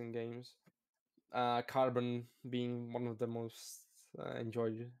racing games. Carbon being one of the most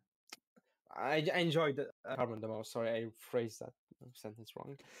enjoyed. I enjoyed the Carbon the most. Sorry, I phrased that sentence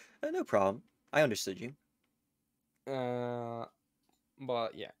wrong. No problem. I understood you.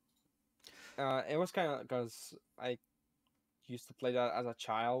 But yeah, it was kind of because I used to play that as a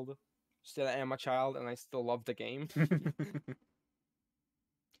child. Still, I am a child, and I still love the game.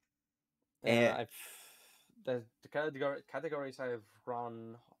 And I've the categories I've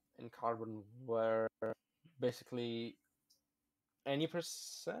run in Carbon were basically any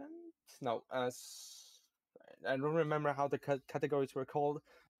percent. No, as I don't remember how the categories were called.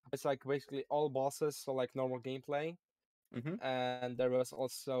 It's like basically all bosses, so like normal gameplay. mm-hmm. And there was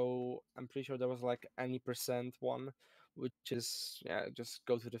also, I'm pretty sure there was like any percent one, which is yeah, just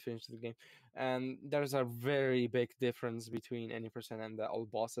go to the finish of the game. And there's a very big difference between any percent and the all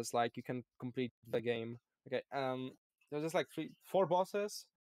bosses. Like you can complete the game. Okay, there's just like four bosses,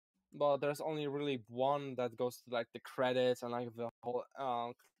 but there's only really one that goes to like the credits and like the whole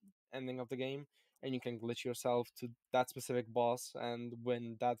ending of the game, and you can glitch yourself to that specific boss and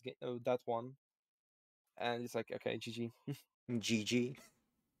win that one. And it's like okay, GG. GG.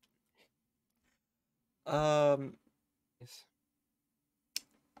 Um, Yes.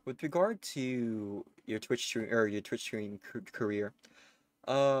 with regard to your Twitch stream or your Twitch streaming career,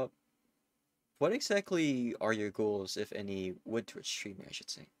 uh, what exactly are your goals, if any, with Twitch streaming, I should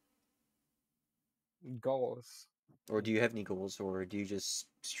say? Goals. Or do you have any goals, or do you just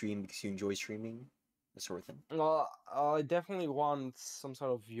stream because you enjoy streaming? That sort of thing. Well, I definitely want some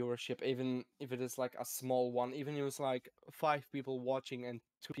sort of viewership, even if it is like a small one. Even if it's like 5 people watching and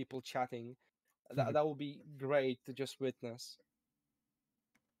 2 people chatting, that would be great to just witness.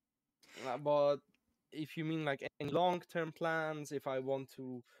 But if you mean like any long-term plans, if I want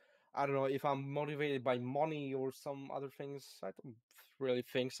to, I don't know, if I'm motivated by money or some other things, I don't really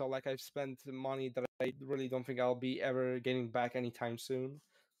think so. Like I've spent money that I really don't think I'll be ever getting back anytime soon.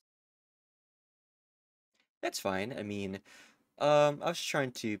 That's fine. I mean, I was just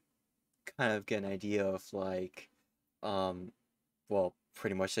trying to kind of get an idea of like, um, well,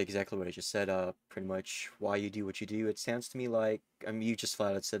 pretty much exactly what I just said. Pretty much why you do what you do. It sounds to me like, I mean, you just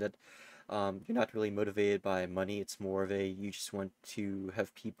flat out said that, you're not really motivated by money. It's more of a you just want to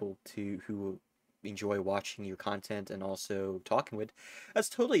have people who enjoy watching your content and also talking with. That's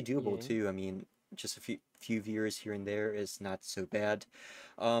totally doable Yeah. too. I mean, just a few viewers here and there is not so bad.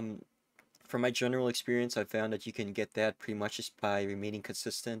 Um, from my general experience, I've found that you can get that pretty much just by remaining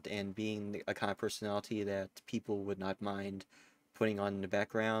consistent and being a kind of personality that people would not mind putting on in the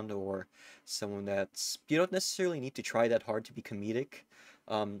background, or someone that's you don't necessarily need to try that hard to be comedic.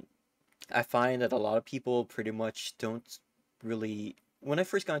 Um, I find that a lot of people pretty much don't really. When I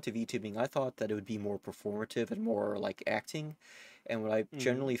first got into VTubing, I thought that it would be more performative and more like acting, and what I Mm-hmm.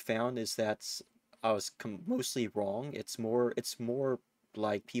 generally found is that I was mostly wrong. It's more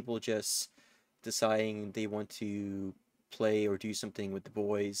like people just deciding they want to play or do something with the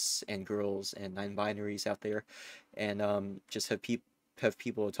boys and girls and non-binaries out there, and just have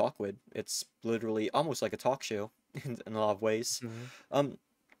people to talk with. It's literally almost like a talk show in a lot of ways. Mm-hmm. Um,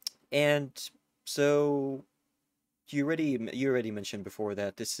 and so you already mentioned before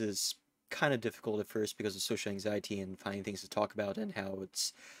that this is kind of difficult at first because of social anxiety and finding things to talk about and how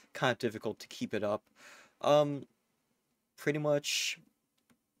it's kind of difficult to keep it up. Um, pretty much,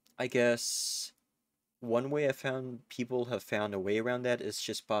 I guess one way I found people have found a way around that is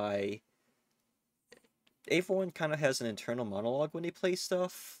just by everyone kind of has an internal monologue when they play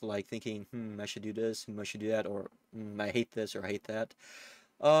stuff, like thinking, I should do this, I should do that, or I hate this or I hate that.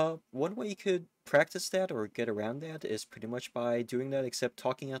 One way you could practice that or get around that is pretty much by doing that, except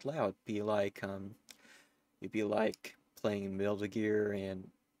talking out loud. You'd be like playing Metal Gear and,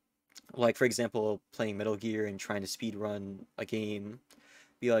 like, for example, playing Metal Gear and trying to speed run a game.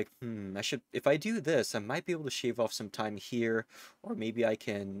 Be like, I should, if I do this, I might be able to shave off some time here, or maybe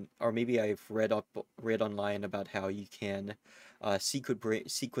or maybe I've read online about how you can,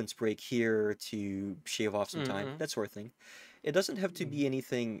 sequence break here to shave off some time, Mm-hmm. that sort of thing. It doesn't have to be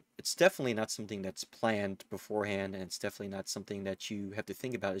anything, it's definitely not something that's planned beforehand, and it's definitely not something that you have to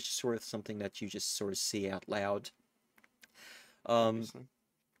think about. It's just sort of something that you just sort of say out loud. Um, Obviously.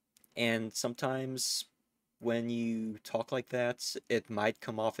 and sometimes when you talk like that, it might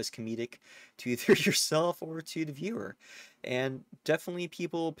come off as comedic to either yourself or to the viewer. And definitely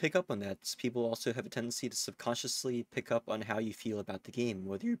people pick up on that. People also have a tendency to subconsciously pick up on how you feel about the game,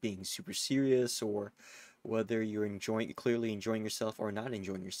 whether you're being super serious or whether you're clearly enjoying yourself or not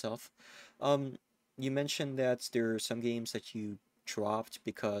enjoying yourself. Um, you mentioned that there are some games that you dropped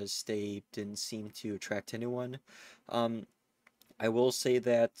because they didn't seem to attract anyone. Um, I will say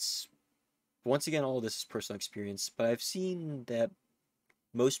that once again, all of this is personal experience, but I've seen that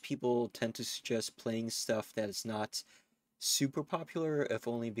most people tend to suggest playing stuff that is not super popular, if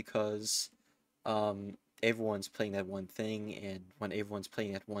only because everyone's playing that one thing, and when everyone's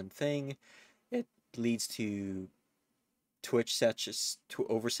playing that one thing, it leads to Twitch such as to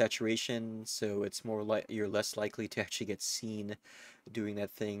oversaturation, so it's more like you're less likely to actually get seen doing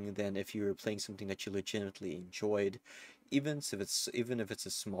that thing than if you were playing something that you legitimately enjoyed. Even if it's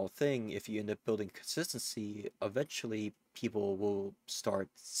a small thing, if you end up building consistency, eventually people will start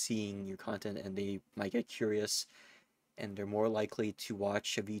seeing your content and they might get curious and they're more likely to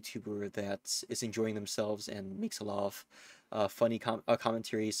watch a VTuber that is enjoying themselves and makes a lot of funny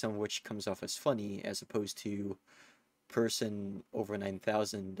commentary, some of which comes off as funny, as opposed to person over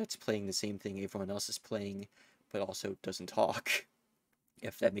 9,000 that's playing the same thing everyone else is playing, but also doesn't talk,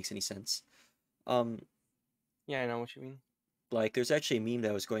 if that makes any sense. Um, Yeah, I know what you mean. like, there's actually a meme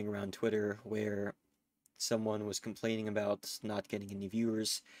that was going around Twitter where someone was complaining about not getting any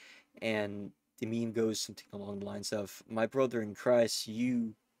viewers, and the meme goes something along the lines of, "My brother in Christ,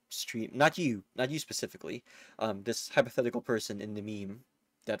 you stream, not you specifically, this hypothetical person in the meme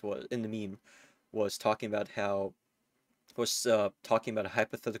was talking about how talking about a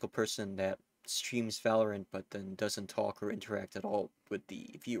hypothetical person that streams Valorant but then doesn't talk or interact at all with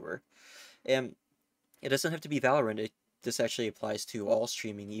the viewer. And it doesn't have to be Valorant. This actually applies to all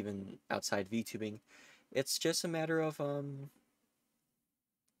streaming, even outside VTubing. It's just a matter of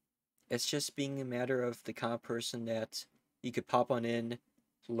it's just being a matter of the kind of person that you could pop on in,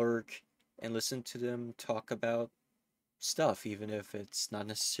 lurk, and listen to them talk about stuff, even if it's not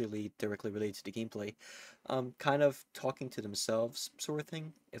necessarily directly related to the gameplay. Kind of talking to themselves, sort of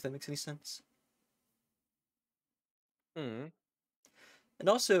thing, if that makes any sense. Hmm. And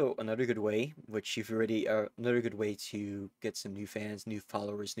also another good way, which you've already another good way to get some new fans, new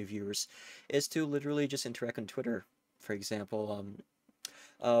followers, new viewers, is to literally just interact on Twitter. For example,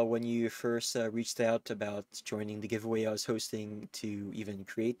 when you first reached out about joining the giveaway I was hosting to even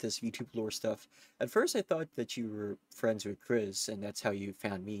create this YouTube lore stuff, at first I thought that you were friends with Chris, and that's how you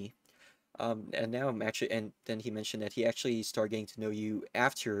found me. And now I'm actually, and then he mentioned that he actually started getting to know you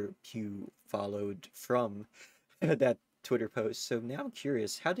after you followed from that Twitter post. So now I'm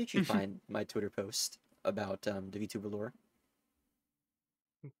curious, how did you find my Twitter post about the VTuber lore?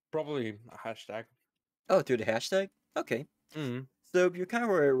 Probably a hashtag. Oh, through the hashtag? Okay. Hmm. So you're kind of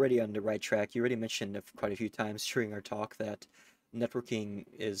already on the right track. You already mentioned quite a few times during our talk that networking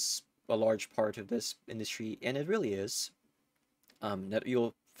is a large part of this industry, and it really is.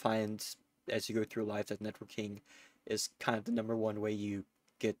 You'll find as you go through life that networking is kind of the number one way you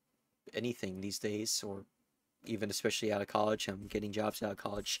get anything these days, or even especially out of college. Getting jobs out of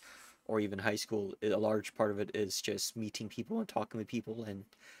college, or even high school. A large part of it is just meeting people and talking with people and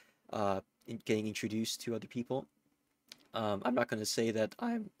getting introduced to other people. I'm not going to say that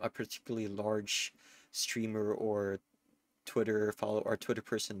I'm a particularly large streamer or Twitter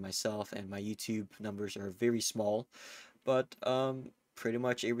person myself, and my YouTube numbers are very small. But pretty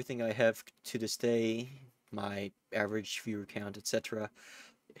much everything I have to this day, my average viewer count, etc.,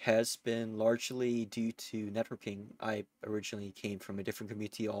 has been largely due to networking. I originally came from a different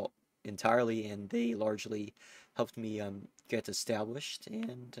community all entirely, and they largely helped me get established.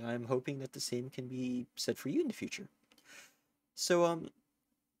 And I'm hoping that the same can be said for you in the future. So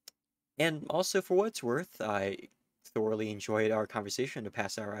and also for what it's worth, I thoroughly enjoyed our conversation the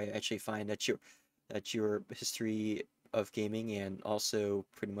past hour. I actually find that your history of gaming and also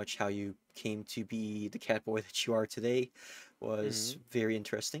pretty much how you came to be the catboy that you are today was Hmm. very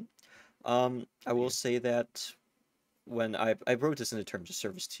interesting. I Thank will you. say that when I wrote this in the terms of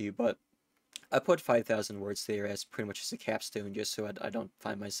service too, but I put 5,000 words there as pretty much as a capstone, just so I don't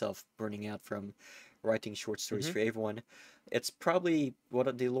find myself burning out from writing short stories Hmm. for everyone. It's probably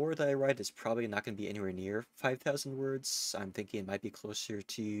what the lore that I write is probably not going to be anywhere near 5,000 words. I'm thinking it might be closer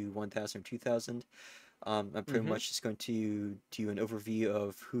to 1,000 or 2,000. I'm pretty Hmm. much just going to do an overview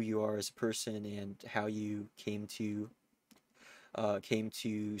of who you are as a person and how you came to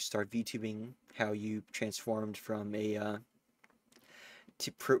start VTubing, how you transformed from a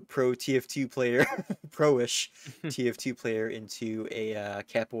pro TF2 player, pro-ish TF2 player into a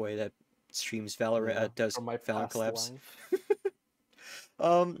catboy that streams Valorant, Yeah, does from my Valorant past collabs. life.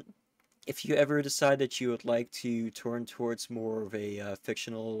 Um, if you ever decide that you would like to turn towards more of a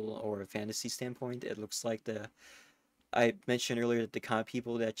fictional or a fantasy standpoint, it looks like the I mentioned earlier that the kind of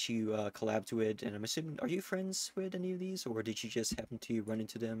people that you collabed with, and I'm assuming, are you friends with any of these, or did you just happen to run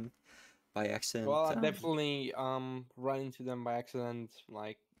into them by accident? Well, I definitely run into them by accident,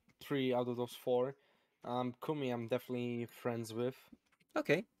 like three out of those four. Kumi, I'm definitely friends with.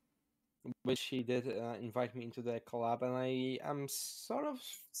 Okay. which he did invite me into the collab, and I am sort of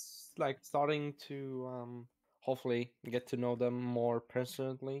like starting to hopefully get to know them more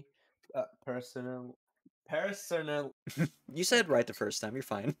personally. Personal, personal, You said it right the first time. You're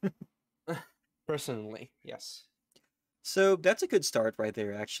fine. personally, yes. So that's a good start right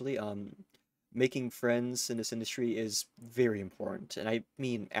there, actually. Making friends in this industry is very important, and I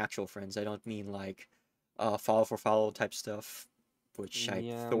mean actual friends. I don't mean like follow for follow type stuff, which I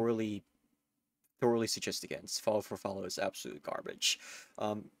Yeah, thoroughly suggest against. Follow for follow is absolute garbage.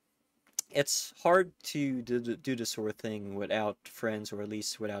 Um, it's hard to do this sort of thing without friends, or at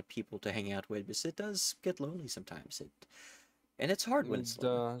least without people to hang out with, because it does get lonely sometimes. And it's hard when it's it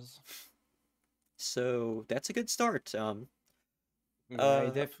lonely. does. So that's a good start. Yeah,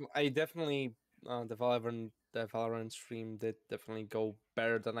 Uh, I definitely the Valorant stream did definitely go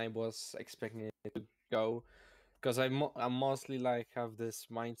better than I was expecting it to go. Because I mostly like have this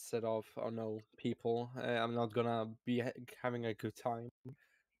mindset of, oh no, people, I'm not gonna be having a good time.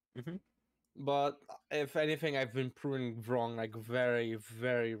 mhm. But if anything, I've been proven wrong, like very,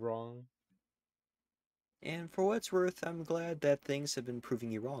 very wrong. And for what it's worth, I'm glad that things have been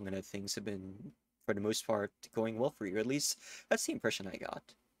proving you wrong and that things have been, for the most part, going well for you. At least that's the impression I got.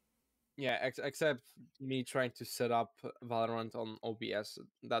 Yeah, except me trying to set up Valorant on OBS.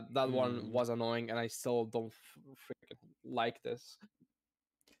 That one Hmm. was annoying, and I still don't freaking like this.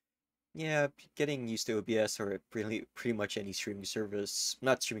 Yeah, getting used to OBS or pretty much any streaming service,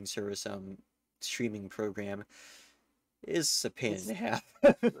 not streaming service, streaming program is a pain in It's the half.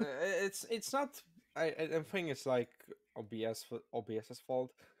 it's not. I think it's like OBS's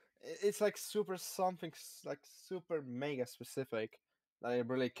fault. It's like super something like super mega specific that I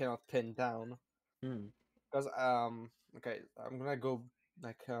really cannot pin down. Hmm. Because okay, I'm gonna go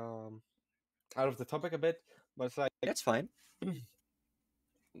like out of the topic a bit, but it's like That's fine.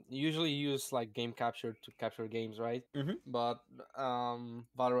 usually use like game capture to capture games, right? Hmm. But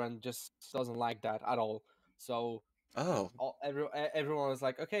Valorant just doesn't like that at all. So Oh. everyone was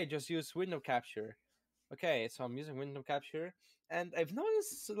like, okay, just use window capture. Okay, so I'm using window capture, and I've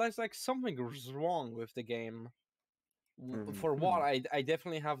noticed like something is wrong with the game. For one, Hmm. I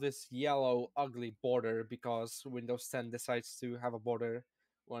definitely have this yellow ugly border because Windows 10 decides to have a border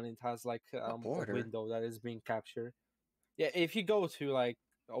when it has like A a border. window that is being captured. Yeah, if you go to like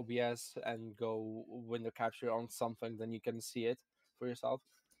OBS and go window capture on something, then you can see it for yourself.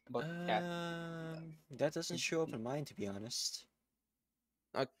 But yeah, That doesn't show up in mine, to be honest.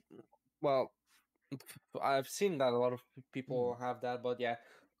 uh, well, I've seen that a lot of Hmm. people have that, but yeah,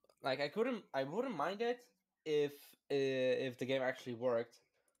 like I wouldn't mind it if if the game actually worked.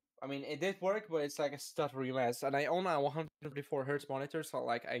 I mean, it did work, but it's like a stuttery mess. And I own a 134 hertz monitor, so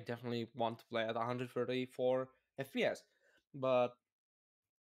like I definitely want to play at 134 FPS. But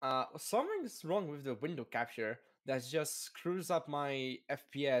something's wrong with the window capture that just screws up my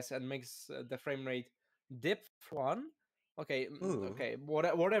FPS and makes the frame rate dip for one. Okay, Ooh. okay,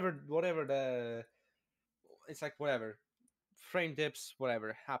 whatever the it's like whatever frame dips,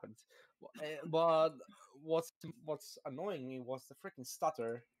 whatever happens. But what's what's annoying me was the freaking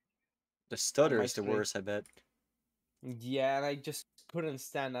stutter The on stutter my is the screen. worst, I bet. Yeah, and I just couldn't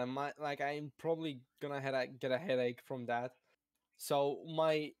stand. I might like I'm probably gonna get a headache from that. So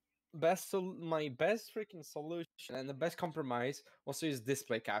my best freaking solution and the best compromise was to use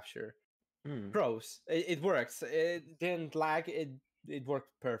display capture. Hmm. Pros, it works. It didn't lag. It worked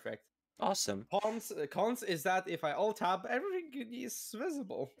perfect. Awesome. Cons is that if I alt tab, everything is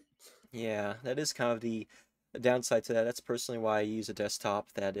visible. Yeah, that is kind of the downside to that. That's personally why I use a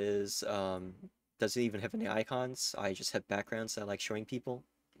desktop that doesn't even have any icons. I just have backgrounds that I like showing people.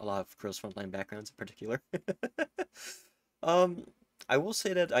 A lot of girls' frontline backgrounds in particular. Um, I will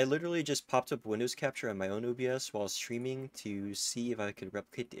say that I literally just popped up Windows Capture on my own OBS while streaming to see if I could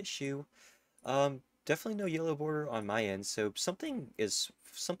replicate the issue. Definitely no yellow border on my end, so something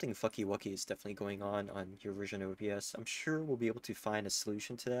fucky wucky is definitely going on your version of OBS. I'm sure we'll be able to find a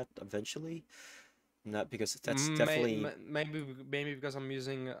solution to that eventually. Not because that's definitely Maybe because I'm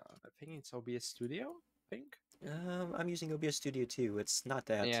using I think it's OBS Studio. I think. I'm using OBS Studio too. It's not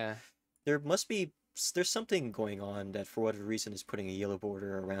that. Yeah. There must be there's something going on that for whatever reason is putting a yellow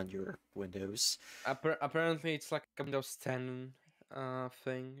border around your windows. Apparently, it's like a Windows 10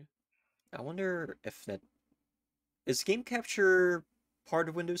 thing. I wonder if that is game capture part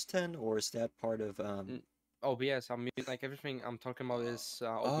of Windows 10 or is that part of OBS. Like everything I'm talking about is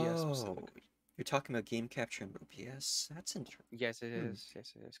OBS oh, specific. you're talking about game capture in OBS. That's interesting. Yes, it Hmm. is.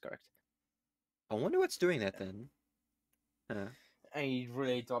 Yes, it is correct. I wonder what's doing that then. Huh. I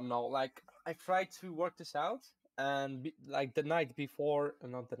really don't know. Like I tried to work this out, and like the night before,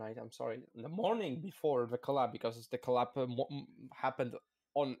 not the night, I'm sorry, the morning before the collab, because the collab happened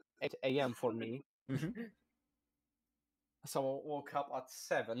on 8 a.m. for me. Hmm. So I woke up at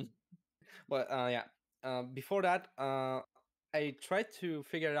 7. But yeah, before that, I tried to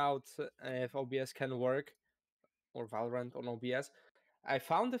figure out if OBS can work, or Valorant on OBS. I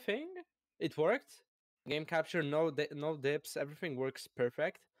found the thing, it worked. Game capture, no dips, everything works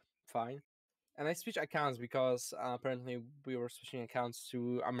perfect, fine. And I switched accounts because apparently we were switching accounts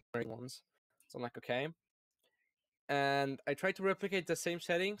to American ones. So I'm like, okay. And I tried to replicate the same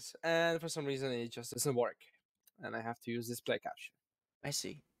settings, and for some reason it just doesn't work. And I have to use display capture. I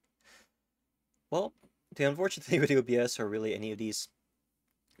see. Well, the unfortunate thing with OBS or really any of these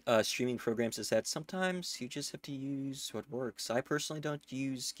streaming programs is that sometimes you just have to use what works. I personally don't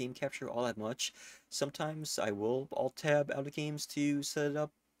use game capture all that much. Sometimes I will alt tab out of games to set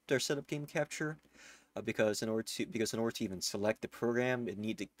up game capture, because in order to even select the program,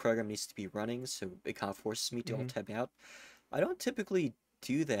 the program needs to be running, so it kind of forces me to alt tab out. I don't typically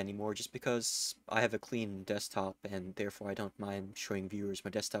do that anymore just because I have a clean desktop and therefore I don't mind showing viewers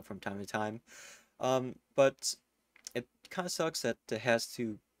my desktop from time to time. But it kind of sucks that you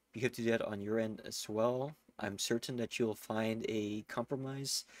have to do that on your end as well. I'm certain that you'll find a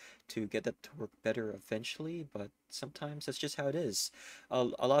compromise to get that to work better eventually, but sometimes that's just how it is. A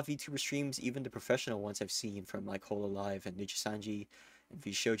lot of VTuber streams, even the professional ones I've seen from like Hololive and Nijisanji and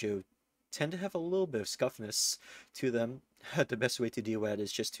VShojo, tend to have a little bit of scuffness to them. The best way to deal with it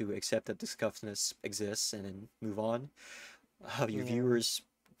is just to accept that the scuffness exists and then move on. Your Yeah. viewers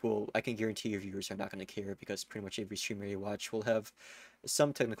I can guarantee your viewers are not going to care because pretty much every streamer you watch will have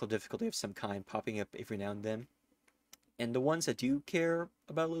some technical difficulty of some kind popping up every now and then. And the ones that do care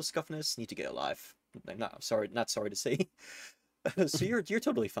about a little scuffness need to get alive. I'm not sorry to say. So you're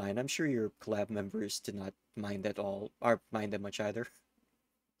totally fine. I'm sure your collab members did not mind that all, or mind that much either.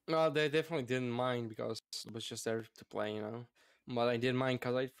 No, they definitely didn't mind because it was just there to play, But I did mind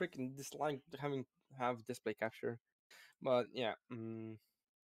because I freaking dislike having have display capture. But yeah,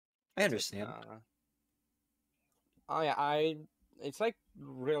 I that's it. understand. Oh yeah, it's like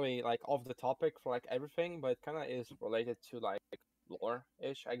really like off the topic for like everything, but it kind of is related to like lore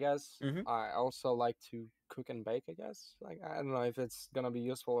ish, I guess. Hmm. I also like to cook and bake, I guess. Like I don't know if it's gonna be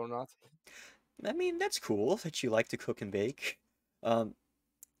useful or not. I mean, that's cool that you like to cook and bake. Um,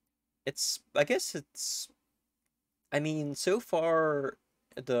 I guess I mean, so far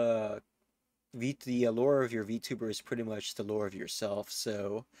the the lore of your VTuber is pretty much the lore of yourself.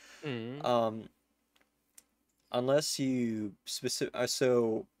 So, Mm. um, unless you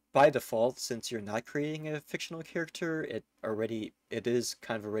so by default, since you're not creating a fictional character, it is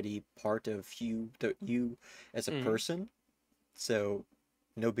kind of already part of you as a Mm. person. So,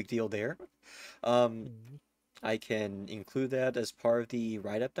 no big deal there. Um, Mm. I can include that as part of the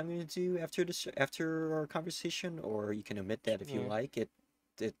write-up I'm going to do after our conversation, or you can omit that if you Yeah. like. It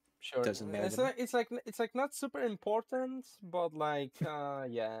Sure. doesn't matter It's to me. like it's like not super important, but like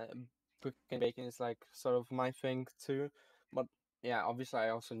yeah, cooking and baking is like sort of my thing too. But yeah, obviously I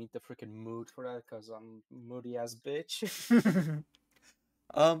also need the freaking mood for that because I'm moody as bitch.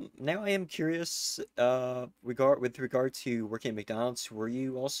 Now I am curious, with regard to working at McDonald's, were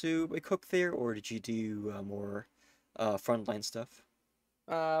you also a cook there, or did you do more frontline stuff?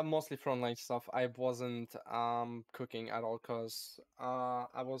 Mostly frontline stuff. I wasn't cooking at all because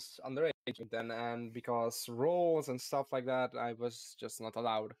I was underage then, and because rules and stuff like that, I was just not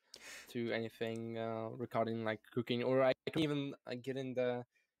allowed to anything regarding like cooking, or I can even get in the.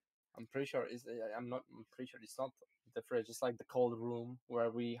 I'm pretty sure is I'm not. I'm pretty sure it's not the fridge. It's like the cold room where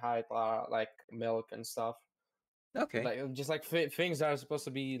we hide like milk and stuff. Okay, Like just like things that are supposed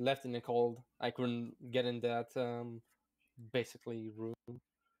to be left in the cold. I couldn't get in that basically room.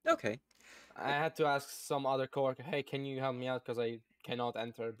 okay, I had to ask some other coworker, "Hey, can you help me out? Because I cannot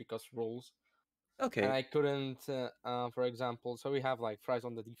enter because rules." And okay. I couldn't, for example, so we have like fries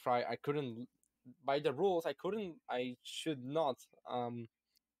on the deep fry. I couldn't, by the rules, I should not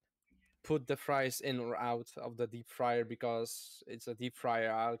put the fries in or out of the deep fryer because it's a deep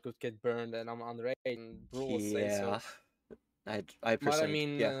fryer. I could get burned, and I'm underage, and rules say so. Yeah, I But I personally,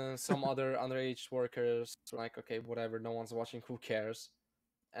 mean, yeah, some other underage workers were like, okay, whatever, no one's watching, who cares?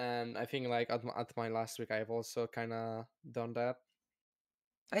 And I think like at my last week, I've also kind of done that.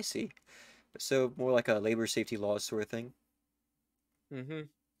 I see. So more like a labor safety laws sort of thing. Mm-hmm.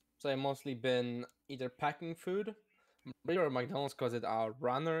 So I've mostly been either packing food, or McDonald's because it's a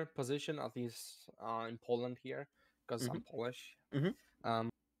runner position, at least in Poland here, because Mm-hmm. I'm Polish. Mm-hmm. Um,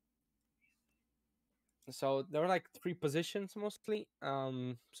 So there were like three positions mostly.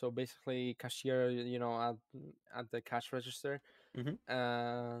 So basically cashier, at the cash register. Mm-hmm.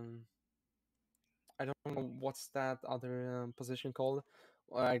 Um, I don't know what's that other position called.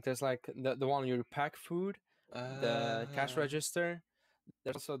 Like there's like the one you pack food, the cash Uh, register.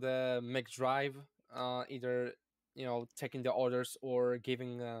 There's also the mixed drive, either taking the orders or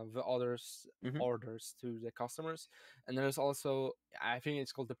giving the mm-hmm. orders to the customers. And there's also, I think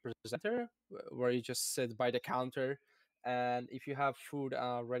it's called the presenter, where you just sit by the counter, and if you have food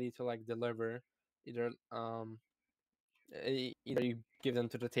ready to like deliver, either either you give them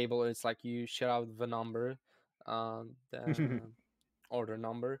to the table, or it's like you shout out the number, the order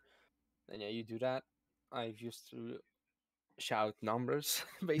number, and yeah, you do that. I've used to shout numbers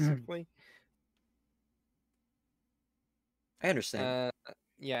basically. I understand. Uh,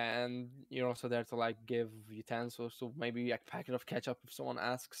 yeah, and you're also there to like give utensils, so maybe a packet of ketchup if someone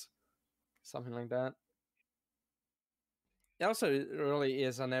asks, something like that. It also really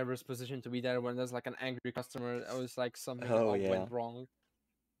is a nervous position to be there when there's like an angry customer. It was like something Oh yeah. went wrong.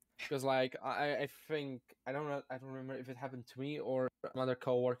 Because like I think I don't know, I don't remember if it happened to me or another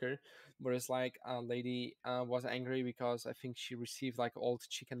coworker, where it's like a lady was angry because I think she received like old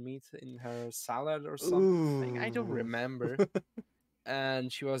chicken meat in her salad or something. I don't Ooh. remember.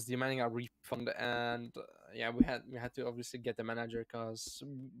 And she was demanding a refund, and yeah, we had to obviously get the manager because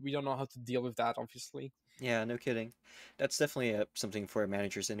we don't know how to deal with that, obviously. Yeah, no kidding. That's definitely something for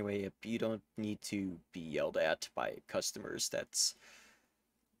managers anyway. You don't need to be yelled at by customers. That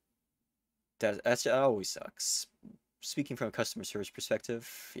always sucks. Speaking from a customer service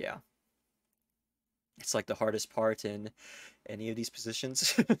perspective, yeah, it's like the hardest part in any of these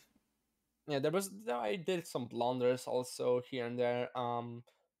positions. Yeah, I did some blunders also here and there.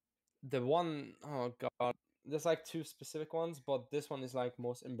 The one, oh god, there's like two specific ones, but this one is like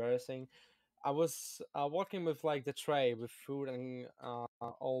most embarrassing. I was working with like the tray with food and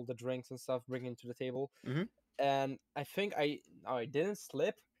all the drinks and stuff, bringing to the table, hmm and I think I didn't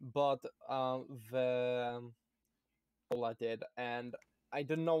slip, but the all I did, and I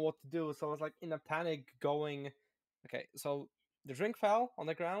didn't know what to do, so I was like in a panic, going, okay, so the drink fell on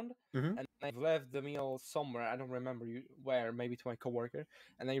the ground, hmm and I've left the meal somewhere. I don't remember where, maybe to my coworker,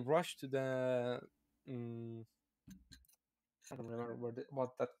 and I rushed to the. Mm, I don't remember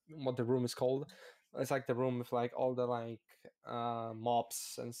what the room is called. It's like the room with like all the like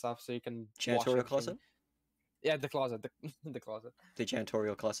mops and stuff, so you can wash Janitorial everything. closet? Yeah, the closet, the closet. The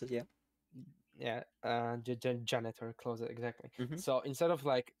janitorial closet, yeah. Yeah, janitor closet, exactly. hmm So instead of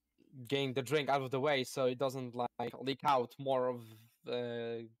like getting the drink out of the way so it doesn't like leak out more of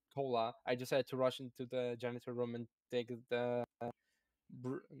cola, I decided to rush into the janitor room and take the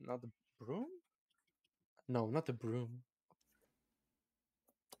not the broom. No, not the broom.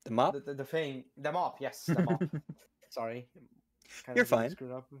 The mop? The thing, the mop. Yes, the mop. Sorry, kind You're of getting fine.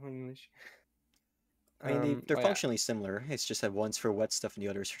 screwed up with English. I mean, they're But yeah, functionally similar. It's just that one's for wet stuff and the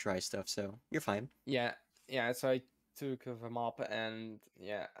other's for dry stuff, so you're fine. yeah, yeah. So I took the mop and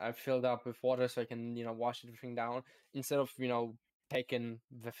yeah, I filled up with water so I can wash everything down instead of taking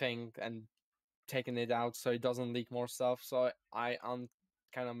the thing and taking it out so it doesn't leak more stuff. So I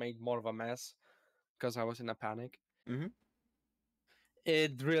kind of made more of a mess because I was in a panic. hmm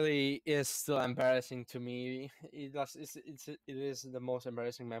It really is still embarrassing to me. It is the most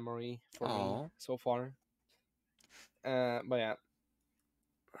embarrassing memory for me Aw. so far. But yeah,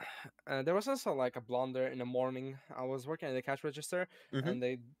 there was also like a blunder in the morning. I was working at the cash register, hmm and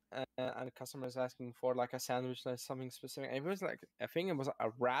and the customer is asking for like a sandwich, like something specific. It was like, I think it was a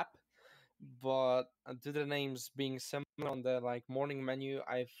wrap, but due to the names being similar on the like morning menu,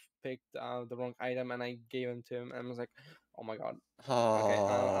 I've picked the wrong item and I gave him to him, and I was like, oh my god, okay,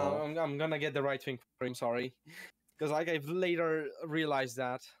 Oh. I'm gonna get the right thing for him. Sorry, because like I've later realized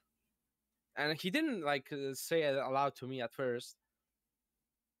that, and he didn't like say it aloud to me at first.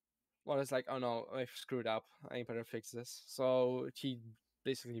 Well, it's like, oh no, I screwed up. I better fix this. So he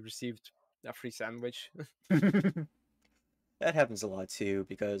basically received a free sandwich. That happens a lot too,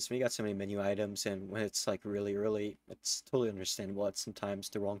 because when you got so many menu items and when it's like really early, it's totally understandable that sometimes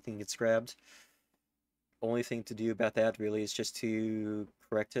the wrong thing gets grabbed. Only thing to do about that really is just to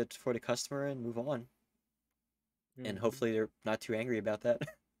correct it for the customer and move on. And Hmm. hopefully they're not too angry about that.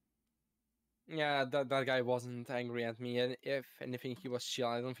 Yeah, that guy wasn't angry at me, and if anything, he was chill.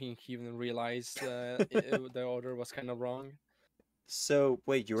 I don't think he even realized the order was kind of wrong. So,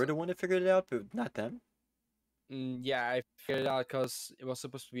 wait, you were So, the one that figured it out, but not them? yeah, I figured out because it was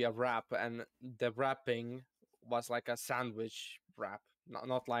supposed to be a wrap, and the wrapping was like a sandwich wrap,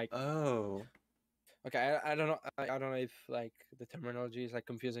 not like Oh. Okay, I don't know. I don't know if like the terminology is like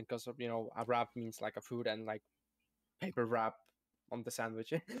confusing because of a wrap means like a food and like paper wrap on the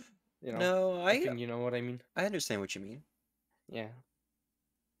sandwich. No, I think you know what I mean. I understand what you mean. Yeah.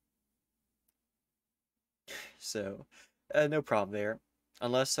 So, no problem there.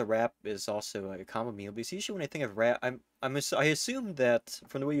 Unless a wrap is also like a common meal, because usually when I think of wrap, I assume that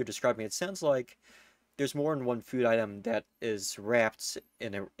from the way you're describing it, it sounds like there's more than one food item that is wrapped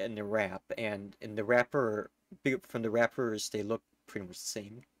in a wrap, and in the wrapper, from the wrappers, they look pretty much the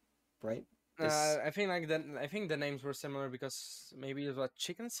same, right? Is I think the names were similar because maybe it was a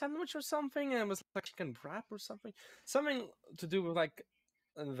chicken sandwich or something, and it was like chicken wrap or something to do with like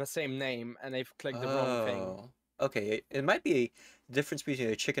the same name, and they've clicked the wrong thing. Oh, okay. It might be a difference between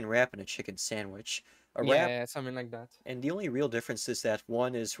a chicken wrap and a chicken sandwich. A wrap, Yeah, something like that. and the only real difference is that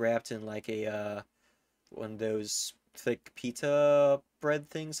one is wrapped in like a one of those thick pita bread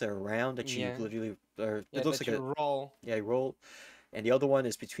things that are round that you Yeah, literally, or yeah, it looks that like a, you roll. yeah, roll, and the other one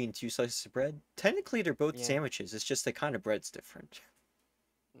is between two slices of bread. Technically, they're both Yeah, sandwiches. It's just the kind of bread's different.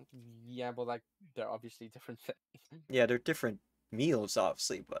 yeah, but like they're obviously different things. Yeah, they're different meals,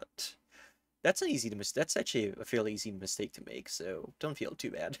 obviously, but that's an easy to mis. That's actually a fairly easy mistake to make, so don't feel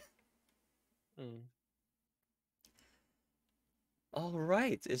too bad. Mm. All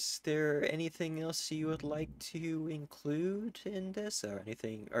right. Is there anything else you would like to include in this, or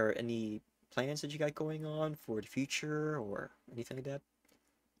anything, or any plans that you got going on for the future, or anything like that?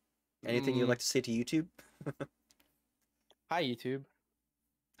 Anything you'd Mm. like to say to YouTube? Hi YouTube.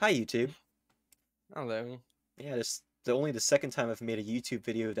 Hi, YouTube. Hello. Yeah, this only the second time I've made a YouTube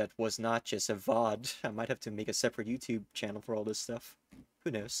video that was not just a VOD. I might have to make a separate YouTube channel for all this stuff.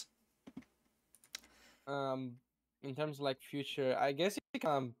 Who knows? Um, in terms of like future, I guess it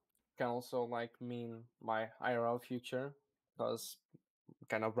can also like mean my IRL future because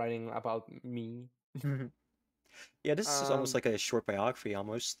kind of writing about me. Yeah, this is almost Um, like a short biography,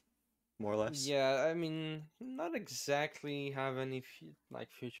 almost, more or less. yeah, I mean, not exactly have any like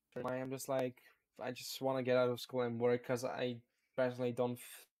future in mind. I'm just like, I just want to get out of school and work because I personally don't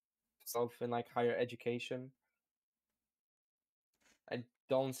myself in like higher education. I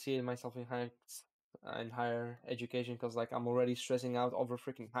don't see myself in higher education because like I'm already stressing out over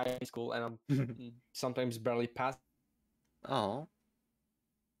freaking high school and I'm sometimes barely pass. Oh.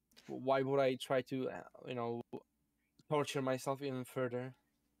 Why would I try to torture myself even further?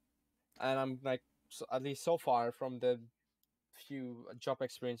 And I'm like, at least so far from the few job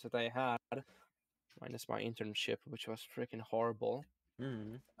experience that I had, minus my internship, which was freaking horrible.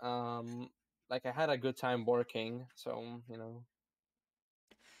 Hmm. Um, like I had a good time working, so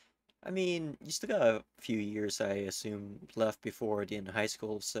I mean, you still got a few years, I assume, left before the end of high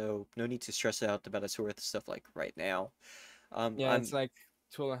school, so no need to stress out about that sort of stuff like right now. yeah, it's I'm like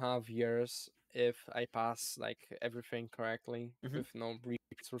 2.5 years if I pass like everything correctly mhm. with no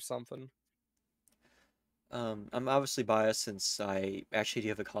repeats or something. I'm obviously biased since I actually do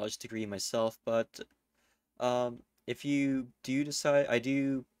have a college degree myself, but if you do decide, I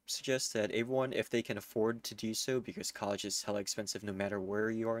do suggest that everyone, if they can afford to do so, because college is hella expensive no matter where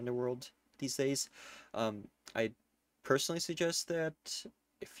you are in the world these days, I personally suggest that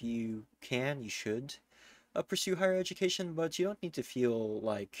if you can, you should pursue higher education, but you don't need to feel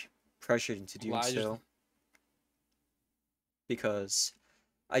like pressured into doing Obliged. so, because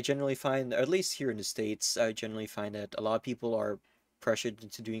I generally find, at least here in the States, I generally find that a lot of people are pressured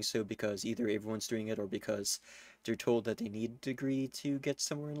into doing so because either everyone's doing it or because they're told that they need a degree to get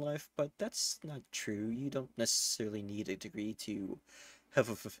somewhere in life, but that's not true. You don't necessarily need a degree to have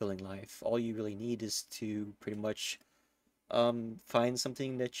a fulfilling life. All you really need is to pretty much find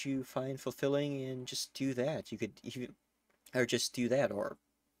something that you find fulfilling and just do that. Or just do that, or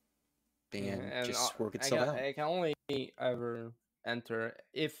Yeah, and and just work I itself can out. I can only ever enter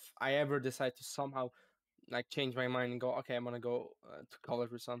if I ever decide to somehow like change my mind and go, okay, I'm gonna go to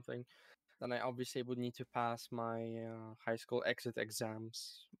college or something. Then I obviously would need to pass my high school exit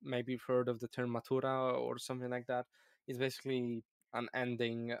exams. Maybe you've heard of the term matura or something like that. It's basically an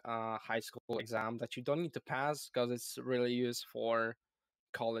ending high school exam that you don't need to pass because it's really used for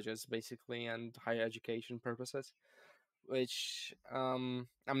colleges basically and higher education purposes, which I'm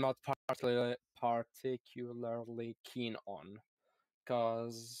not particularly keen on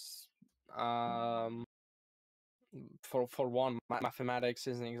because um, for one, mathematics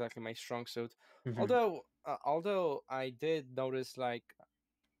isn't exactly my strong suit. Hmm. Although I did notice like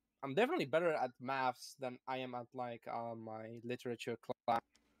I'm definitely better at maths than I am at like my literature class,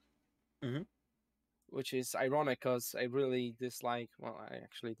 Hmm. which is ironic because I really dislike. Well, I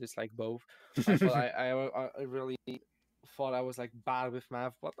actually dislike both, but I really thought I was like bad with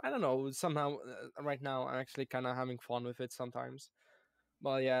math, but I don't know. Somehow, right now, I'm actually kind of having fun with it sometimes.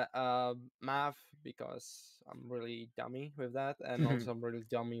 Well, yeah, math because I'm really dummy with that, and also I'm really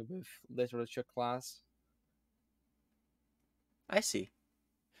dummy with literature class. I see.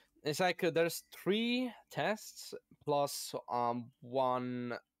 It's like there's 3 tests plus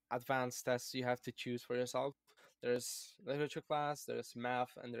one advanced test you have to choose for yourself. There's literature class, there's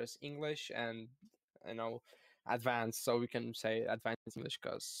math, and there's English, and you know advanced. So we can say advanced English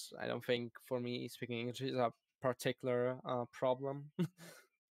because I don't think for me speaking English is a particular problem.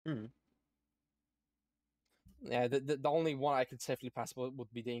 Hmm. Yeah, the only one I could safely pass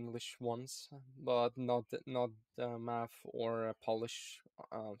would be the English ones, but not math or Polish.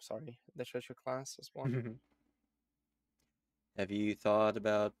 Sorry, literature class as one. Have you thought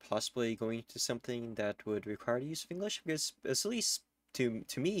about possibly going to something that would require the use of English? Because at least to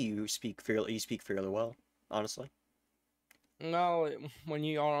me, you speak fairly well, honestly. No, when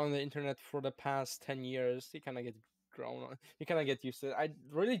you are on the internet for the past 10 years, you kind of get grown. You kind of get used to it. I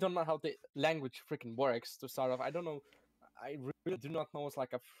really don't know how the language freaking works to start off. I don't know. I really do not know. It's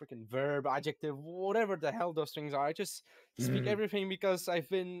like a freaking verb, adjective, whatever the hell those things are. I just speak everything because I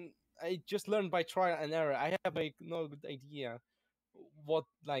just learned by trial and error. I have no good idea what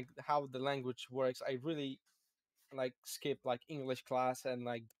like how the language works. I really like skip like English class and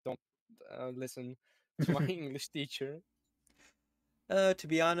like don't listen to my English teacher. To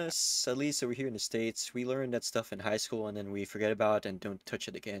be honest, at least over here in the States, we learn that stuff in high school and then we forget about it and don't touch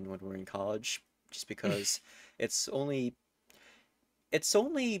it again when we're in college, just because it's only it's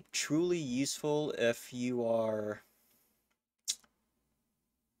only truly useful if you're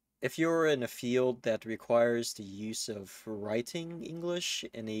in a field that requires the use of writing English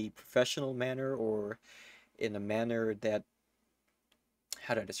in a professional manner or in a manner that,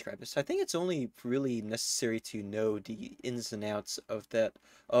 how do I describe this? I think it's only really necessary to know the ins and outs of that,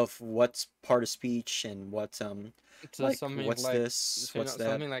 of what's part of speech and So like something what's like this, what's that.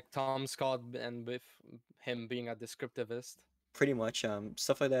 something like Tom Scott and with him being a descriptivist. Pretty much,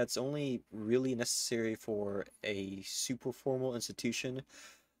 stuff like that's only really necessary for a super formal institution.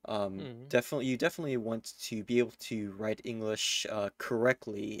 Mm-hmm. You definitely want to be able to write English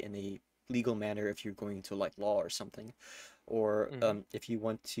correctly in a legal manner if you're going to like law or something, or Mm-hmm. if you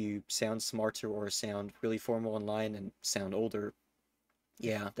want to sound smarter or sound really formal online and sound older.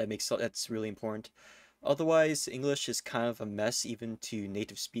 Yeah, that's really important. Otherwise, English is kind of a mess even to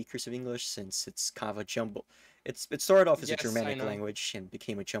native speakers of English since it's kind of a jumble. It started off as a Yes, I Germanic know. language and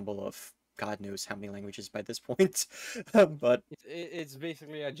became a jumble of God knows how many languages by this point. But It's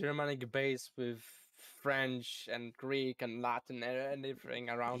basically a Germanic base with French and Greek and Latin and everything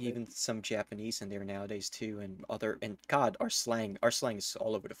around it. even some Japanese in there nowadays too, and God, our slang is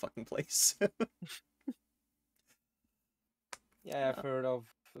all over the fucking place. Yeah, I've Uh, heard of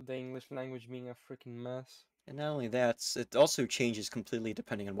the English language being a freaking mess. and not only that, it also changes completely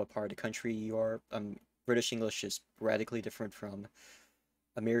depending on what part of the country you are. British English is radically different from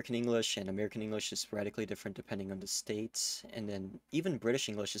American English, and American English is radically different depending on the state. And then even British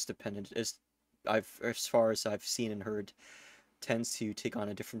English is dependent is as far as I've seen and heard, tends to take on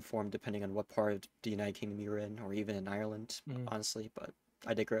a different form depending on what part of the United Kingdom you're in, or even in Ireland, Mm. honestly, but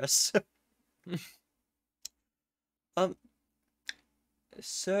I digress. Um,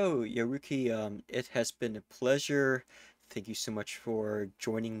 so Yaruki, it has been a pleasure. Thank you so much for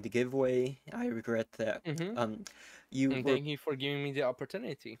joining the giveaway. I regret that. Mm-hmm. Um, you And were thank you for giving me the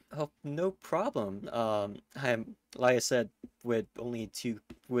opportunity. Oh, no problem. I'm like I said, with only two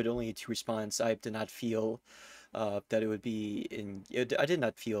response, I did not feel that it would be I did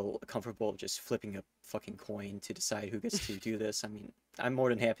not feel comfortable just flipping a fucking coin to decide who gets to do this. I mean, I'm more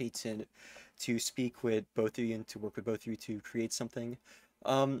than happy to speak with both of you and to work with both of you to create something.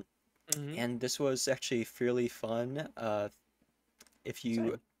 Um, Mm-hmm. and this was actually fairly fun. If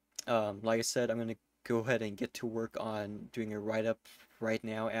you, Same. like I said, I'm gonna go ahead and get to work on doing a write-up right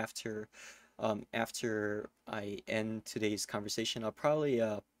now after I end today's conversation. I'll probably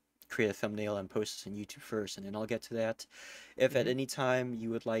create a thumbnail and post it on YouTube first, and then I'll get to that. If at Mm-hmm. any time you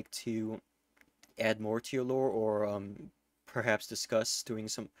would like to add more to your lore or perhaps discuss doing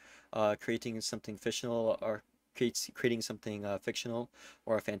creating something fictional or creating something fictional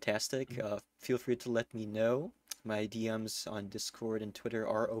or fantastic, Mm-hmm. feel free to let me know. My DMs on Discord and Twitter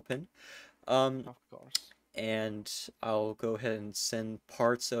are open. Um, Of course. and I'll go ahead and send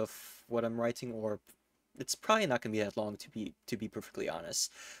parts of what I'm writing, or it's probably not gonna be that long to be perfectly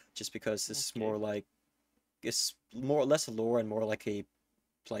honest, just because this is Okay. it's more or less a lore and more like a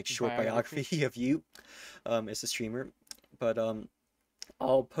short Biography. biography of you as a streamer. But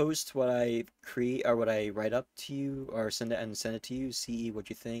I'll post what I create or what I write up to you or send it to you. See what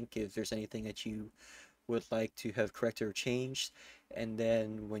you think. If there's anything that you would like to have corrected or changed, and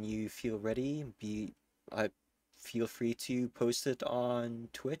then when you feel ready, feel free to post it on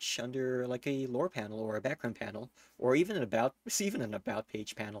Twitch under like a lore panel or a background panel, or even an about, even an about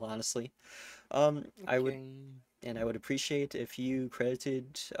page panel, honestly. I would, Okay. and I would appreciate if you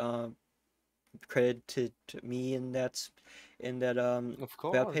credited me in that Of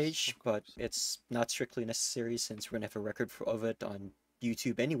about course, page, of but course. it's not strictly necessary since we're gonna have a record of it on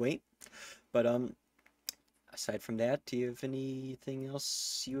YouTube anyway. But aside from that, do you have anything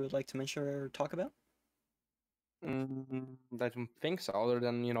else you would like to mention or talk about? I don't think so. Other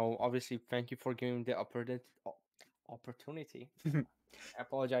than obviously, thank you for giving the opportunity. I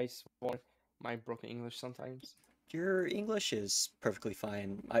apologize for my broken English sometimes. Your English is perfectly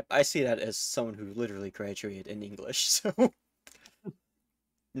fine. I see that as someone who literally graduated in English, so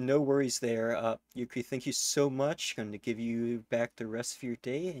no worries there. Yuki, thank you so much. Going to give you back the rest of your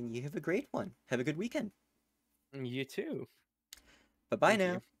day, and you have a great one. Have a good weekend. You too. Bye bye Thank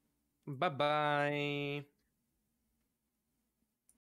now. you. Bye bye.